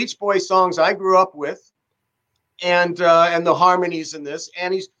like the Beach Boys songs I grew up with and the harmonies in this.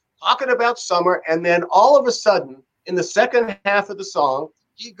 And he's talking about summer. And then all of a sudden, in the second half of the song,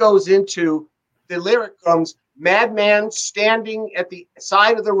 he goes into the lyric comes, madman standing at the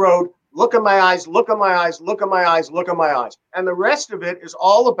side of the road, look at my eyes, look at my eyes, look at my eyes, look at my eyes. And the rest of it is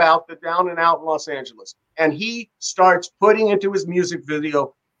all about the down and out in Los Angeles. And he starts putting into his music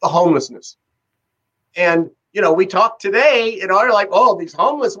video the homelessness. And, we talked today and are like, oh, these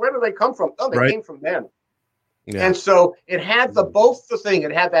homeless, where do they come from? Oh, they came from them. Yeah. And so it had both the thing.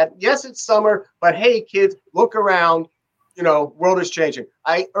 It had that, yes, it's summer, but hey, kids, look around. World is changing.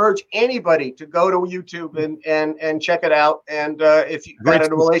 I urge anybody to go to YouTube and check it out. And if you've got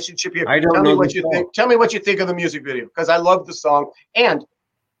a relationship here, tell me what you think. Tell me what you think of the music video, because I love the song. And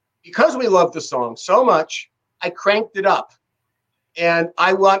because we love the song so much, I cranked it up. And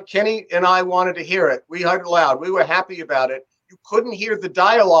Kenny and I wanted to hear it. We heard it loud. We were happy about it. You couldn't hear the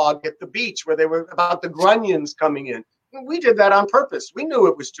dialogue at the beach where they were about the grunions coming in. We did that on purpose. We knew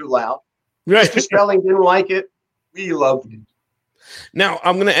it was too loud. Right. Mr. Stelling didn't like it. We loved it. Now,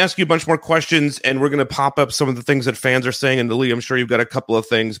 I'm going to ask you a bunch more questions, and we're going to pop up some of the things that fans are saying. And Lee, I'm sure you've got a couple of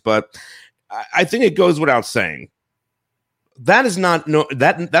things, but I think it goes without saying. That is not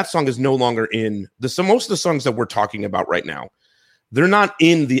that song is no longer in most of the songs that we're talking about right now. They're not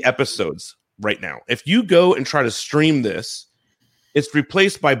in the episodes right now. If you go and try to stream this, It's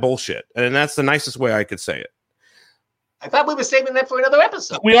replaced by bullshit, and that's the nicest way I could say it. I thought we were saving that for another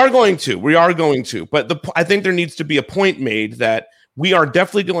episode. We are going to. But I think there needs to be a point made that we are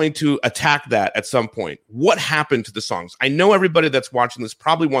definitely going to attack that at some point. What happened to the songs? I know everybody that's watching this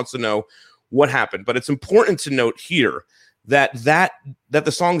probably wants to know what happened, but it's important to note here that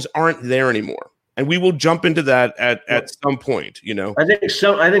the songs aren't there anymore. And we will jump into that at some point, you know. I think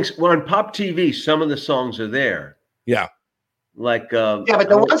on Pop TV, some of the songs are there. Yeah. Like but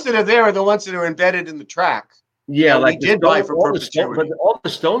the ones that are there are the ones that are embedded in the track. Yeah, like we did buy for perpetuity. But all the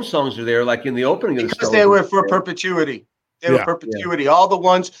Stone songs are there, like in the opening of the Stones. They were for perpetuity. They were perpetuity. All the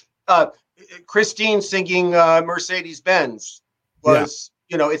ones, Christine singing Mercedes Benz was,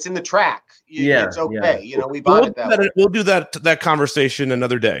 it's in the track. It's okay. You know, we bought it that way. We'll do that conversation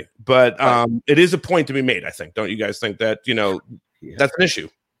another day. But it is a point to be made, I think. Don't you guys think that, that's an issue?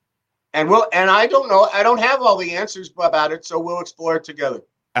 And I don't know. I don't have all the answers about it, so we'll explore it together.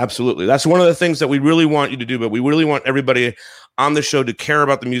 Absolutely. That's one of the things that we really want you to do, but we really want everybody on the show to care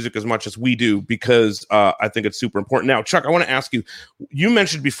about the music as much as we do, because I think it's super important. Now, Chuck, I want to ask you, you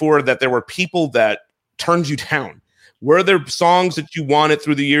mentioned before that there were people that turned you down. Were there songs that you wanted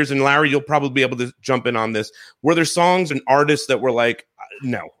through the years? And Larry, you'll probably be able to jump in on this. Were there songs and artists that were like,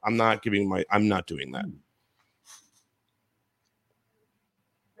 no, I'm not doing that?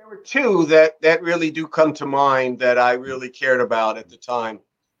 There were two that really do come to mind that I really cared about at the time.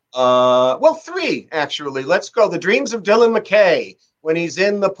 Three, actually. Let's go. The Dreams of Dylan McKay, when he's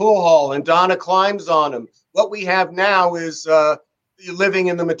in the pool hall and Donna climbs on him. What we have now is Living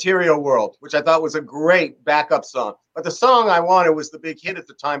in the Material World, which I thought was a great backup song. But the song I wanted was the big hit at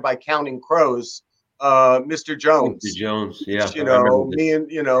the time by Counting Crows, Mr. Jones. Mr. Jones, yeah.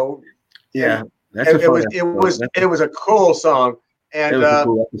 It was a cool song. And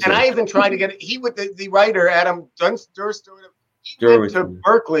I even tried to get it. The writer, Adam Durst, he went to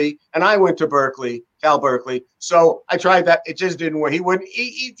Berkeley, and I went to Berkeley, Cal Berkeley. So I tried that. It just didn't work. He wouldn't.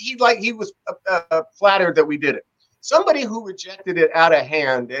 He was flattered that we did it. Somebody who rejected it out of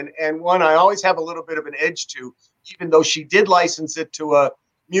hand, and one I always have a little bit of an edge to, even though she did license it to a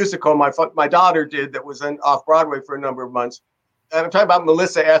musical. My daughter did that was off Broadway for a number of months. And I'm talking about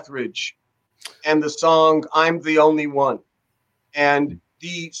Melissa Etheridge and the song "I'm the Only One," and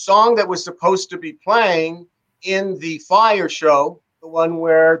the song that was supposed to be playing in the Fire show, the one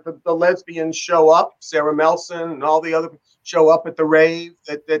where the lesbians show up, Sarah Melson and all the other show up at the rave,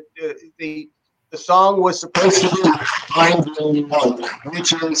 the song was supposed to be "I'm the Only One,"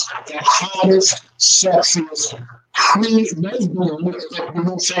 which is the hottest, sexiest, lesbian, we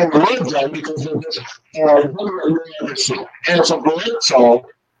don't say the word then because of this, and it's a great song.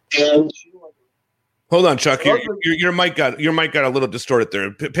 And hold on, Chuck. Your mic got a little distorted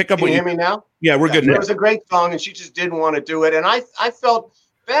there. Pick up. Can you hear me now? Yeah, we're good. It was a great song, and she just didn't want to do it, and I felt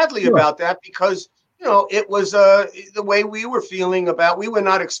badly about that because it was the way we were feeling about. We were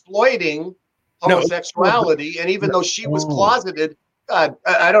not exploiting homosexuality, and even though she was closeted, God,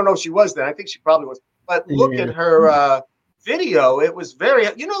 I don't know if she was then. I think she probably was. But look at her video; it was very.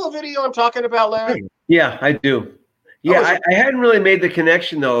 You know the video I'm talking about, Larry? Yeah, I do. Yeah, I hadn't really made the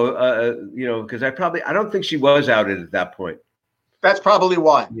connection though, because I don't think she was outed at that point. That's probably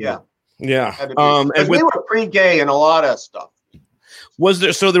why. Yeah. And we were pre-gay and a lot of stuff. Was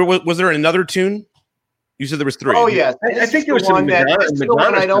there another tune? You said there was three. Oh yeah, I think there was some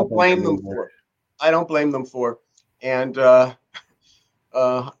Madonna. I don't blame them for. I don't blame them for. And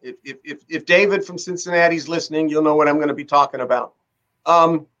if David from Cincinnati's listening, you'll know what I'm going to be talking about.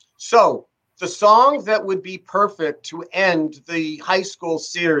 So. The song that would be perfect to end the high school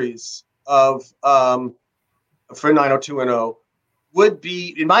series of for 90210 would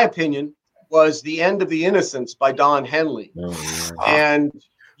be, in my opinion, was The End of the Innocents by Don Henley. And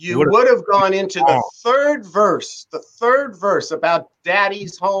you would have gone into the third verse about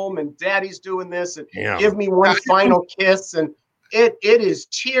Daddy's home and Daddy's doing this and give me one final kiss. And it is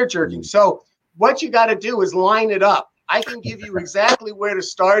tear-jerking. So what you got to do is line it up. I can give you exactly where to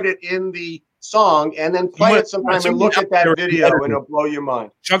start it in the song and then play it sometime and look at that video and it'll blow your mind.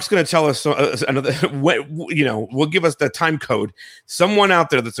 Chuck's going to tell us another, we'll give us the time code. Someone out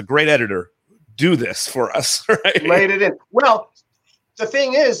there that's a great editor, do this for us, right? Laid it in. Well, the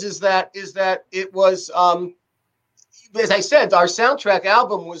thing is that it was, as I said, our soundtrack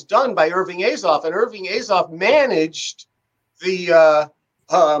album was done by Irving Azoff, and Irving Azoff managed the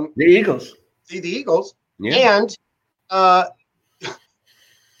Eagles. The Eagles. Yeah. And,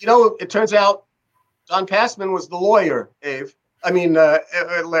 it turns out Don Passman was the lawyer,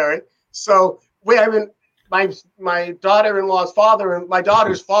 Larry. So my daughter-in-law's father and my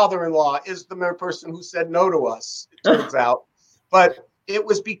daughter's father-in-law is the person who said no to us, it turns out. but it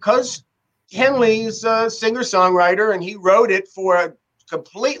was because Henley's a singer-songwriter, and he wrote it for a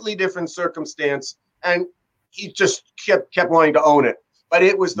completely different circumstance, and he just kept wanting to own it. But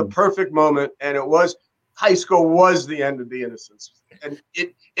it was the perfect moment, and it was high school was the end of the Innocents, and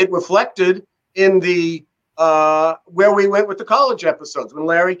it reflected in the where we went with the college episodes. When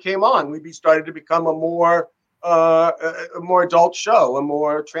Larry came on, we started to become a more adult show, a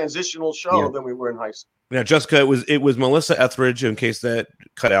more transitional show than we were in high school. Yeah, Jessica, it was Melissa Etheridge, in case that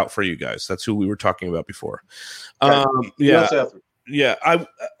cut out for you guys. That's who we were talking about before. Melissa Etheridge. Yeah.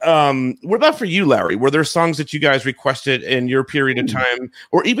 What about for you, Larry? Were there songs that you guys requested in your period of time,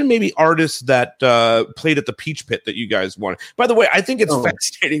 or even maybe artists that played at the Peach Pit that you guys wanted? By the way, I think it's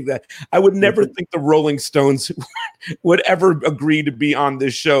fascinating that I would never think the Rolling Stones would ever agree to be on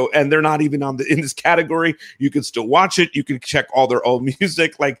this show, and they're not even in this category. You can still watch it. You can check all their old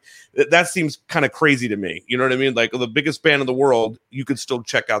music. Like, that seems kind of crazy to me. You know what I mean? Like, the biggest band in the world, you could still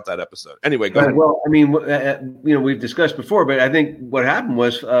check out that episode. Anyway, go ahead. Well, I mean, we've discussed before, but I think what happened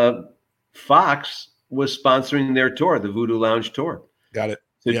was Fox was sponsoring their tour, the Voodoo Lounge tour. Got it.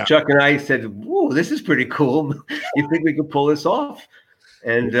 So Chuck and I said, "Whoa, this is pretty cool. You think we could pull this off?"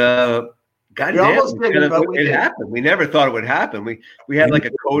 And goddamn, it happened. We never thought it would happen. We had like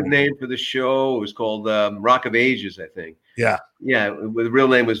a code name for the show. It was called Rock of Ages, I think. Yeah. The real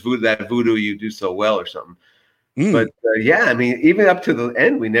name was Voodoo You Do So Well or something. But I mean, even up to the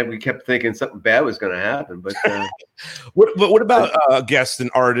end, we kept thinking something bad was going to happen. But what about guests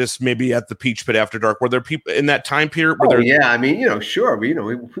and artists maybe at the Peach Pit After Dark? Were there people in that time period? I mean, sure. We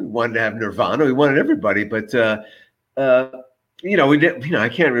wanted to have Nirvana. We wanted everybody, but we did. I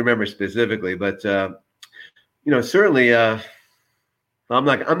can't remember specifically, but certainly. I'm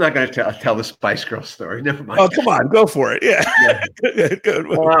not going to tell the Spice Girls story. Never mind. Oh, come on, go for it. Yeah. Good.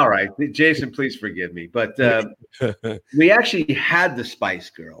 Well, all right, Jason, please forgive me, but we actually had the Spice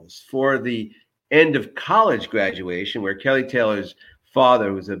Girls for the end of college graduation, where Kelly Taylor's father,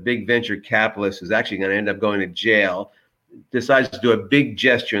 who was a big venture capitalist, is actually going to end up going to jail, decides to do a big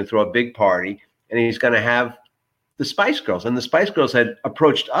gesture and throw a big party, and he's going to have the Spice Girls. And the Spice Girls had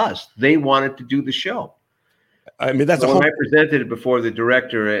approached us; they wanted to do the show. I mean, that's when I presented it before the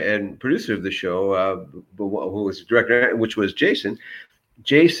director and producer of the show, who was the director, which was Jason.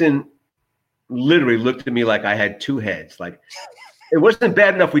 Jason literally looked at me like I had two heads. Like, it wasn't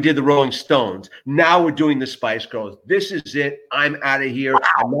bad enough we did the Rolling Stones. Now we're doing the Spice Girls. This is it. I'm out of here.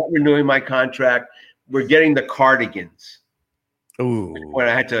 I'm not renewing my contract. We're getting the Cardigans. Ooh. When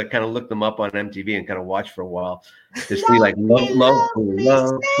I had to kind of look them up on MTV and kind of watch for a while to see like love fool.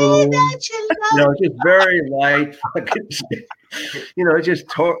 Just very light. Just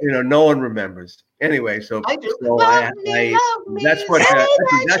no one remembers. Anyway, so that's the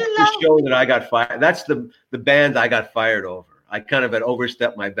show that I got fired. That's the band I got fired over. I kind of had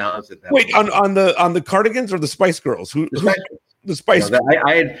overstepped my bounds at that. Wait, point. on the Cardigans or the Spice Girls? The Spice Girls.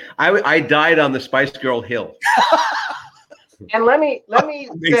 I died on the Spice Girl hill. And let me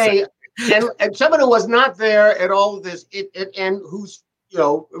say, and someone who was not there at all of this, and who's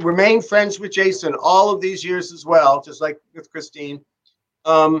remained friends with Jason all of these years as well, just like with Christine.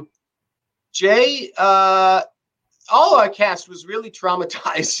 Jay, all our cast was really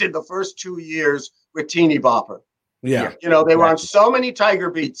traumatized in the first 2 years with Teeny Bopper. Yeah. They were on so many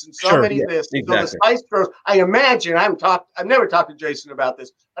Tiger Beats and so many this. Exactly. So the Spice Girls, I imagine, I've never talked to Jason about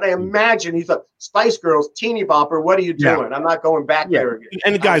this, but I imagine he thought, Spice Girls, Teeny Bopper, what are you doing? Yeah. I'm not going back there again.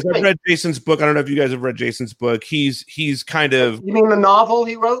 And guys, I've read Jason's book. I don't know if you guys have read Jason's book. He's kind of... You mean the novel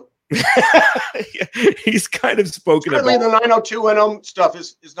he wrote? He's kind of spoken about... Certainly the 90210 stuff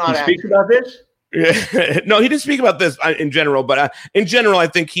is not accurate. Speak about this? Yeah. No, he didn't speak about this in general, but in general, I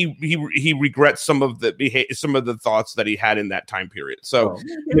think he regrets some of the thoughts that he had in that time period. So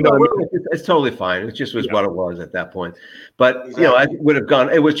it's totally fine. It just was what it was at that point. But I would have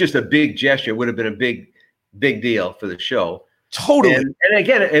gone. It was just a big gesture. It would have been a big deal for the show. Totally. And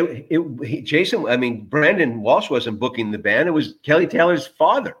again, Jason. I mean, Brandon Walsh wasn't booking the band. It was Kelly Taylor's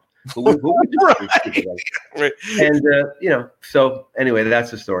father. Right. And so anyway, that's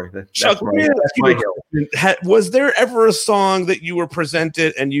the story. That's my hill. Was there ever a song that you were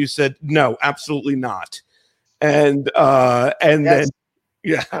presented and you said no, absolutely not? And then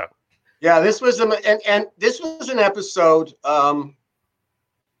this was this was an episode that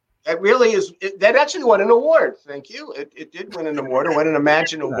really that actually won an award. Thank you. It did win an award. It won an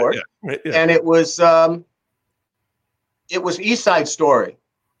Imagine Award, and it was East Side Story.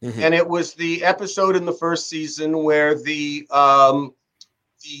 Mm-hmm. And it was the episode in the first season where the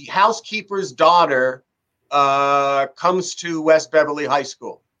housekeeper's daughter comes to West Beverly High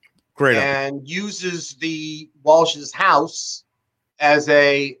School. Great. And uses the Walsh's house as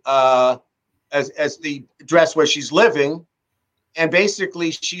a as the address where she's living, and basically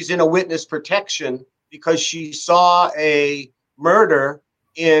she's in a witness protection because she saw a murder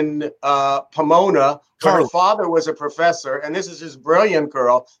in Pomona. Her father was a professor, and this is his brilliant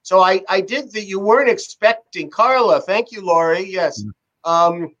girl. So I did that. You weren't expecting Carla. Thank you, Lori. Yes.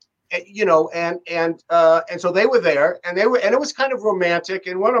 You know, and so they were there, and it was kind of romantic,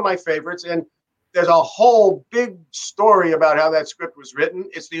 and one of my favorites. And there's a whole big story about how that script was written.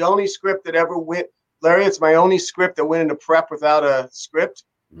 It's the only script that ever went, Larry. It's my only script that went into prep without a script.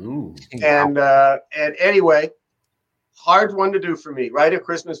 Ooh. And anyway, hard one to do for me, right at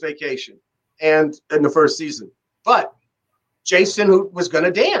Christmas Vacation, and in the first season. But Jason, who was going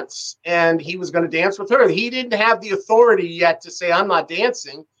to dance, and he was going to dance with her. He didn't have the authority yet to say, I'm not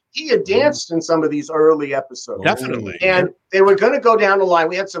dancing. He had danced in some of these early episodes. Definitely. And they were going to go down the line.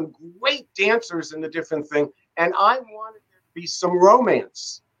 We had some great dancers in the different thing, and I wanted there to be some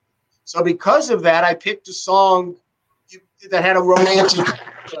romance. So because of that, I picked a song that had a romantic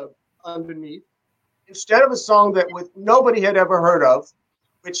underneath, instead of a song that nobody had ever heard of,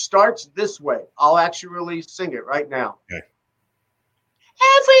 which starts this way. I'll actually sing it right now. Okay.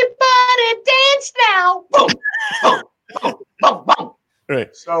 Everybody dance now. Boom, boom, boom, boom, boom.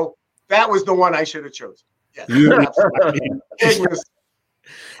 Right. So that was the one I should have chosen. Yes. I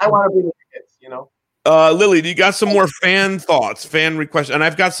want to be the kids, you know. Lily, do you got some more fan thoughts, fan requests? And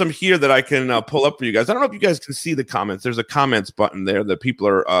I've got some here that I can pull up for you guys. I don't know if you guys can see the comments. There's a comments button there that people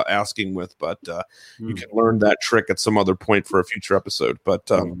are asking with, but you can learn that trick at some other point for a future episode. But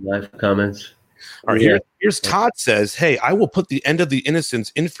live comments. All right, here's Todd says, "Hey, I will put the End of the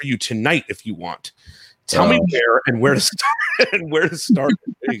Innocents in for you tonight if you want. Tell me where to start. There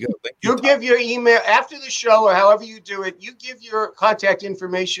you go. Thank you. You give your email after the show, or however you do it. You give your contact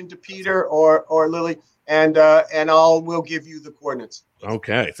information to Peter or Lily, and we'll give you the coordinates.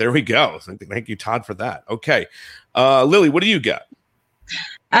 Okay, there we go. Thank you, Todd, for that. Okay, Lily, what do you got?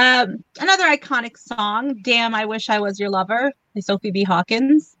 Another iconic song, "Damn, I Wish I Was Your Lover" by Sophie B.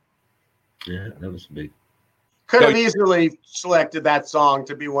 Hawkins. Yeah, that was big. Could have easily selected that song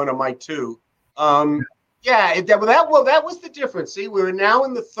to be one of my two. That was the difference. See, we're now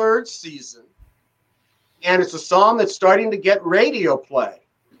in the third season, and it's a song that's starting to get radio play,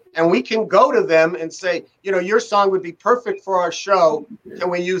 and we can go to them and say, you know, your song would be perfect for our show. Can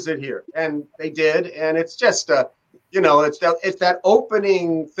we use it here? And they did, and it's just it's that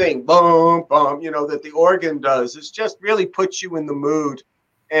opening thing, boom, boom, you know, that the organ does. It's just really puts you in the mood,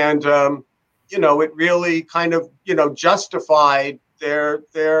 and it really kind of justified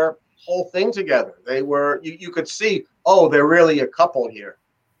their whole thing together. They were you could see, they're really a couple here.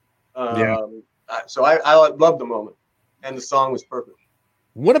 So I loved the moment, and the song was perfect.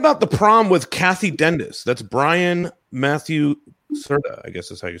 What about the prom with Kathy Dennis? That's Brian Matthew Serta, I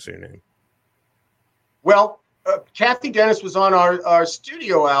guess is how you say your name. Well, Kathy Dennis was on our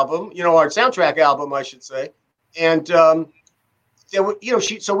studio album, our soundtrack album, I should say, and so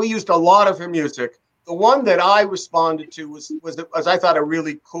we used a lot of her music. The one that I responded to was I thought a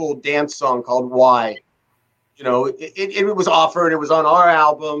really cool dance song called "Why." It was offered. It was on our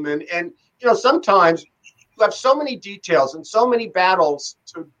album, and sometimes you have so many details and so many battles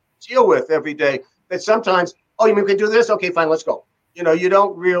to deal with every day that sometimes, you mean we can do this? Okay, fine, let's go. You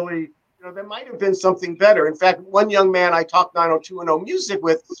don't really. There might have been something better. In fact, one young man I talked 90210 music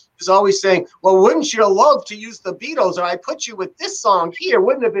with is always saying, well, wouldn't you love to use the Beatles, or I put you with this song here?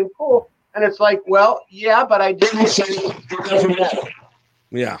 Wouldn't it have been cool? And it's like, well, yeah, but I didn't say it never mattered.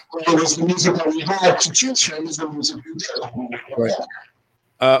 Yeah. It was the music that we had to choose from is the music we did. Right.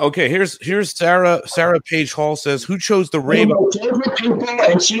 Okay, here's Sarah Page Hall says, who chose the rave? Favorite people,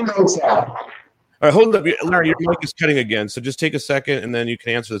 and she knows that. All right, hold up, Larry. Your mic is cutting again, so just take a second, and then you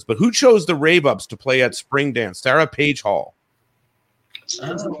can answer this. But who chose the Rave Ups to play at Spring Dance? Sarah Page Hall.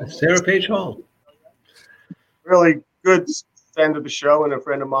 Sarah Page Hall. Really good friend of the show and a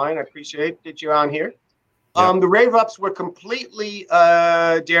friend of mine. I appreciate that you're on here. Yeah. The Rave Ups were completely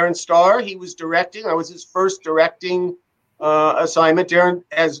Darren Star. He was directing. I was his first directing assignment. Darren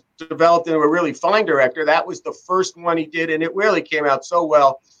has developed into a really fine director. That was the first one he did, and it really came out so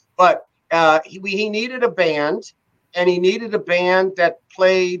well. But he needed a band, and he needed a band that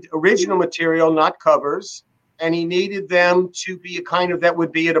played original material, not covers. And he needed them to be a kind of that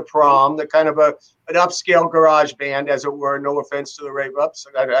would be at a prom, the kind of an upscale garage band, as it were. No offense to the Rave Ups.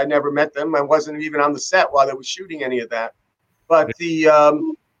 I never met them. I wasn't even on the set while they were shooting any of that. But it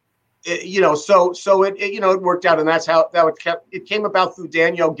worked out, and that's how it came about through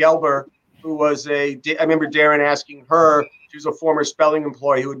Danielle Gelber, who was I remember Darren asking her. She was a former Spelling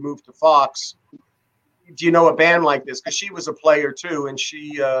employee who had moved to Fox. do you know a band like this? Because she was a player too, and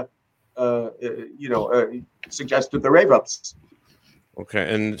she, suggested the Rave Ups.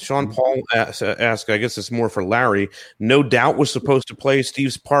 Okay, and Sean Paul asked, I guess it's more for Larry, No Doubt was supposed to play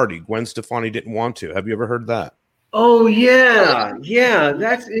Steve's Party. Gwen Stefani didn't want to. Have you ever heard that? Oh, yeah.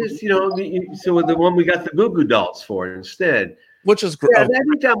 That is, so the one we got the Goo Goo Dolls for instead. Which is great. Yeah, I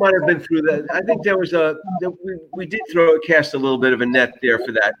think that might have been through that. I think there was we did cast a little bit of a net there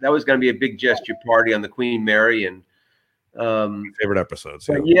for that. That was going to be a big gesture party on the Queen Mary and favorite episodes.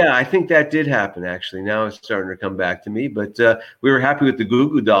 Yeah, I think that did happen actually. Now it's starting to come back to me, but we were happy with the Goo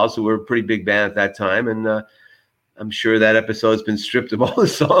Goo Dolls, who were a pretty big band at that time, and I'm sure that episode's been stripped of all the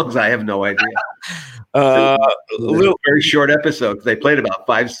songs. I have no idea. A very short episode. They played about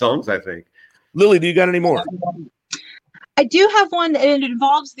 5 songs, I think. Lily, do you got any more? I do have one, and it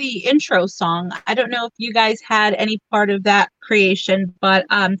involves the intro song. I don't know if you guys had any part of that creation, but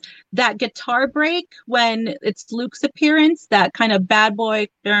that guitar break when it's Luke's appearance, that kind of bad boy.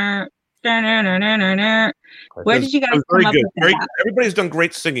 Where did you guys come up with that? Everybody's done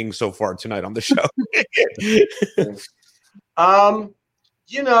great singing so far tonight on the show.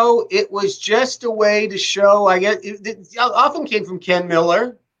 It was just a way to show. I guess it often came from Ken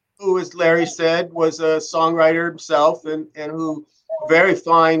Miller, who, as Larry said, was a songwriter himself and who very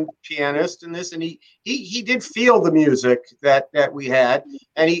fine pianist in this. And he did feel the music that we had.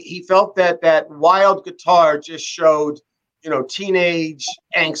 And he felt that wild guitar just showed, teenage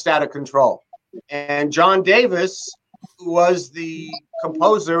angst out of control. And John Davis, who was the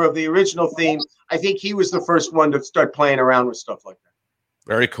composer of the original theme, I think he was the first one to start playing around with stuff like that.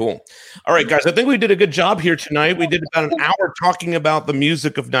 Very cool. All right, guys, I think we did a good job here tonight. We did about an hour talking about the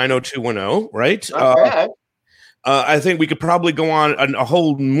music of 90210, right? Not bad. I think we could probably go on a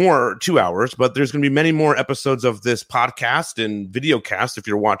whole more 2 hours, but there's going to be many more episodes of this podcast and video cast if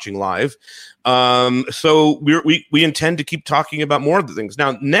you're watching live. So we intend to keep talking about more of the things.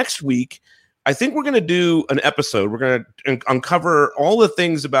 Now, next week, I think we're going to do an episode. We're going to uncover all the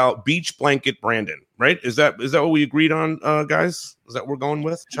things about Beach Blanket Brandon, right? Is that what we agreed on, guys? Is that what we're going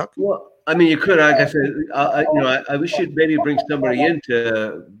with, Chuck? Well, I mean, you could, like I said, we should maybe bring somebody in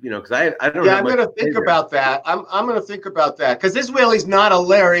to, because I don't know. Yeah, I'm going to think about that. I'm going to think about that because this really is not a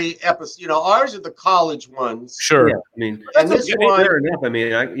Larry episode. Ours are the college ones. Sure. Yeah, I mean, and this one, fair enough. I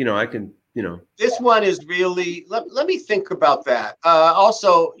mean, I can. This one is really. Let me think about that.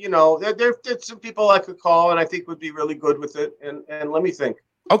 Also, there's some people I could call and I think would be really good with it. And let me think.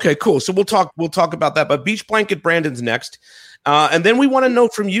 Okay, cool. So we'll talk about that. But Beach Blanket Brandon's next. And then we want to know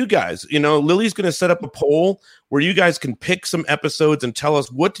from you guys. Lily's going to set up a poll where you guys can pick some episodes and tell us,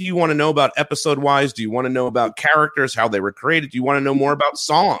 what do you want to know about episode-wise? Do you want to know about characters, how they were created? Do you want to know more about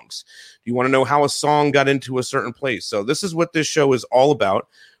songs? Do you want to know how a song got into a certain place? So this is what this show is all about.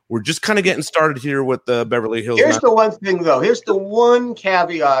 We're just kind of getting started here with the Beverly Hills. Here's the one thing, though. Here's the one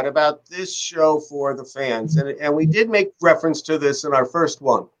caveat about this show for the fans. And we did make reference to this in our first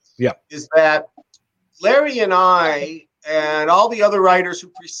one. Yeah. Is that Larry and I and all the other writers who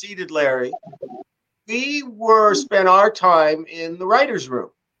preceded Larry, we spent our time in the writer's room.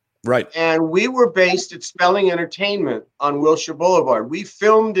 Right. And we were based at Spelling Entertainment on Wilshire Boulevard. We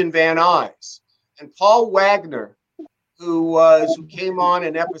filmed in Van Nuys. And Paul Wagner, who came on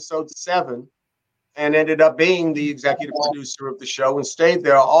in episode 7 and ended up being the executive producer of the show and stayed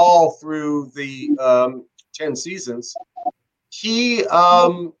there all through the 10 seasons. He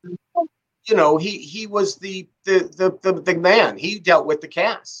was the man. He dealt with the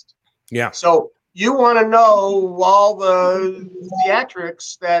cast. Yeah. So you want to know all the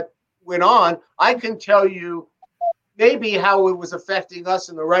theatrics that went on. I can tell you maybe how it was affecting us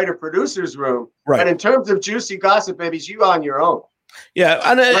in the writer-producer's room. Right. But in terms of juicy gossip, babies, you on your own. Yeah,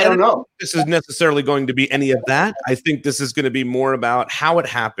 I don't know. This is necessarily going to be any of that. I think this is going to be more about how it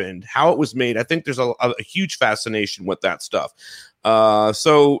happened, how it was made. I think there's a huge fascination with that stuff.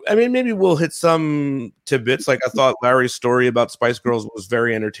 So, I mean, maybe we'll hit some tidbits. Like I thought Larry's story about Spice Girls was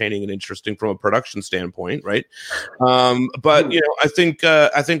very entertaining and interesting from a production standpoint, right? But I think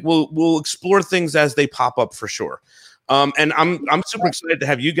we'll explore things as they pop up for sure. And I'm super excited to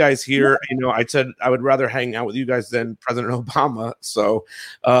have you guys here. I said I would rather hang out with you guys than President Obama. So,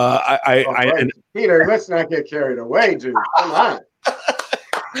 Peter, let's not get carried away, dude. Come on.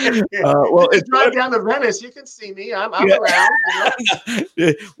 Well, it's drive down to Venice. You can see me. I'm around.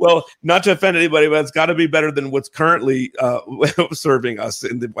 Well, not to offend anybody, but it's got to be better than what's currently serving us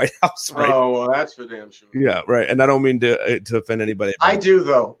in the White House. Right? Oh, well, that's for damn sure. Yeah, right. And I don't mean to offend anybody. I do,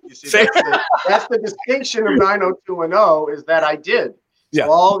 though. You see, that's the distinction of 90210 is that I did. Yeah.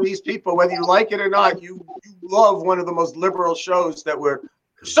 So all these people, whether you like it or not, you love one of the most liberal shows that we're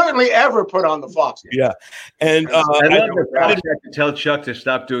certainly ever put on the Fox. Yeah, and I love that Fox had to tell Chuck to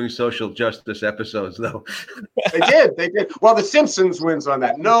stop doing social justice episodes, though. They did. Well, The Simpsons wins on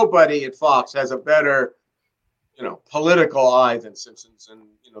that. Nobody at Fox has a better, political eye than Simpsons, and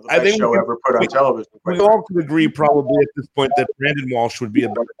the best show ever put on television. We all could agree, probably at this point, that Brandon Walsh would be a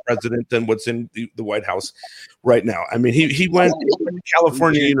better president than what's in the White House right now. I mean, he went to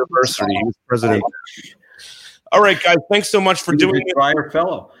California University. He was president. All right, guys, thanks so much for doing it. Prior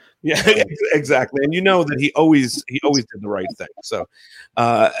fellow. Yeah, exactly. And that he always did the right thing. So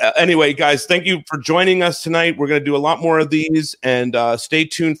anyway, guys, thank you for joining us tonight. We're going to do a lot more of these, and stay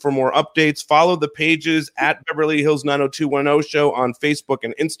tuned for more updates. Follow the pages at Beverly Hills 90210 Show on Facebook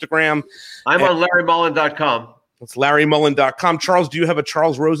and Instagram. I'm on LarryMullen.com. It's LarryMullen.com. Charles, do you have a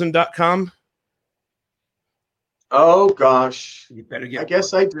CharlesRosen.com? Oh gosh, you better get. I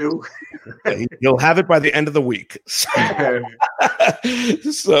guess I do. You'll have it by the end of the week. So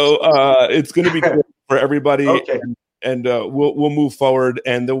it's going to be good for everybody. Okay. And we'll move forward,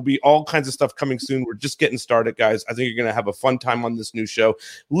 and there will be all kinds of stuff coming soon. We're just getting started, guys. I think you're going to have a fun time on this new show.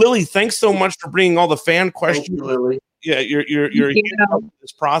 Lily, thanks so much for bringing all the fan questions. Thank you, Lily. Yeah, you're here in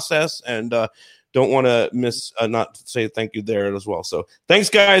this process, and don't want to miss not to say thank you there as well. So thanks,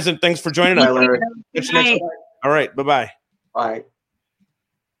 guys, and thanks for joining us. Bye, Larry. All right, bye-bye. Bye.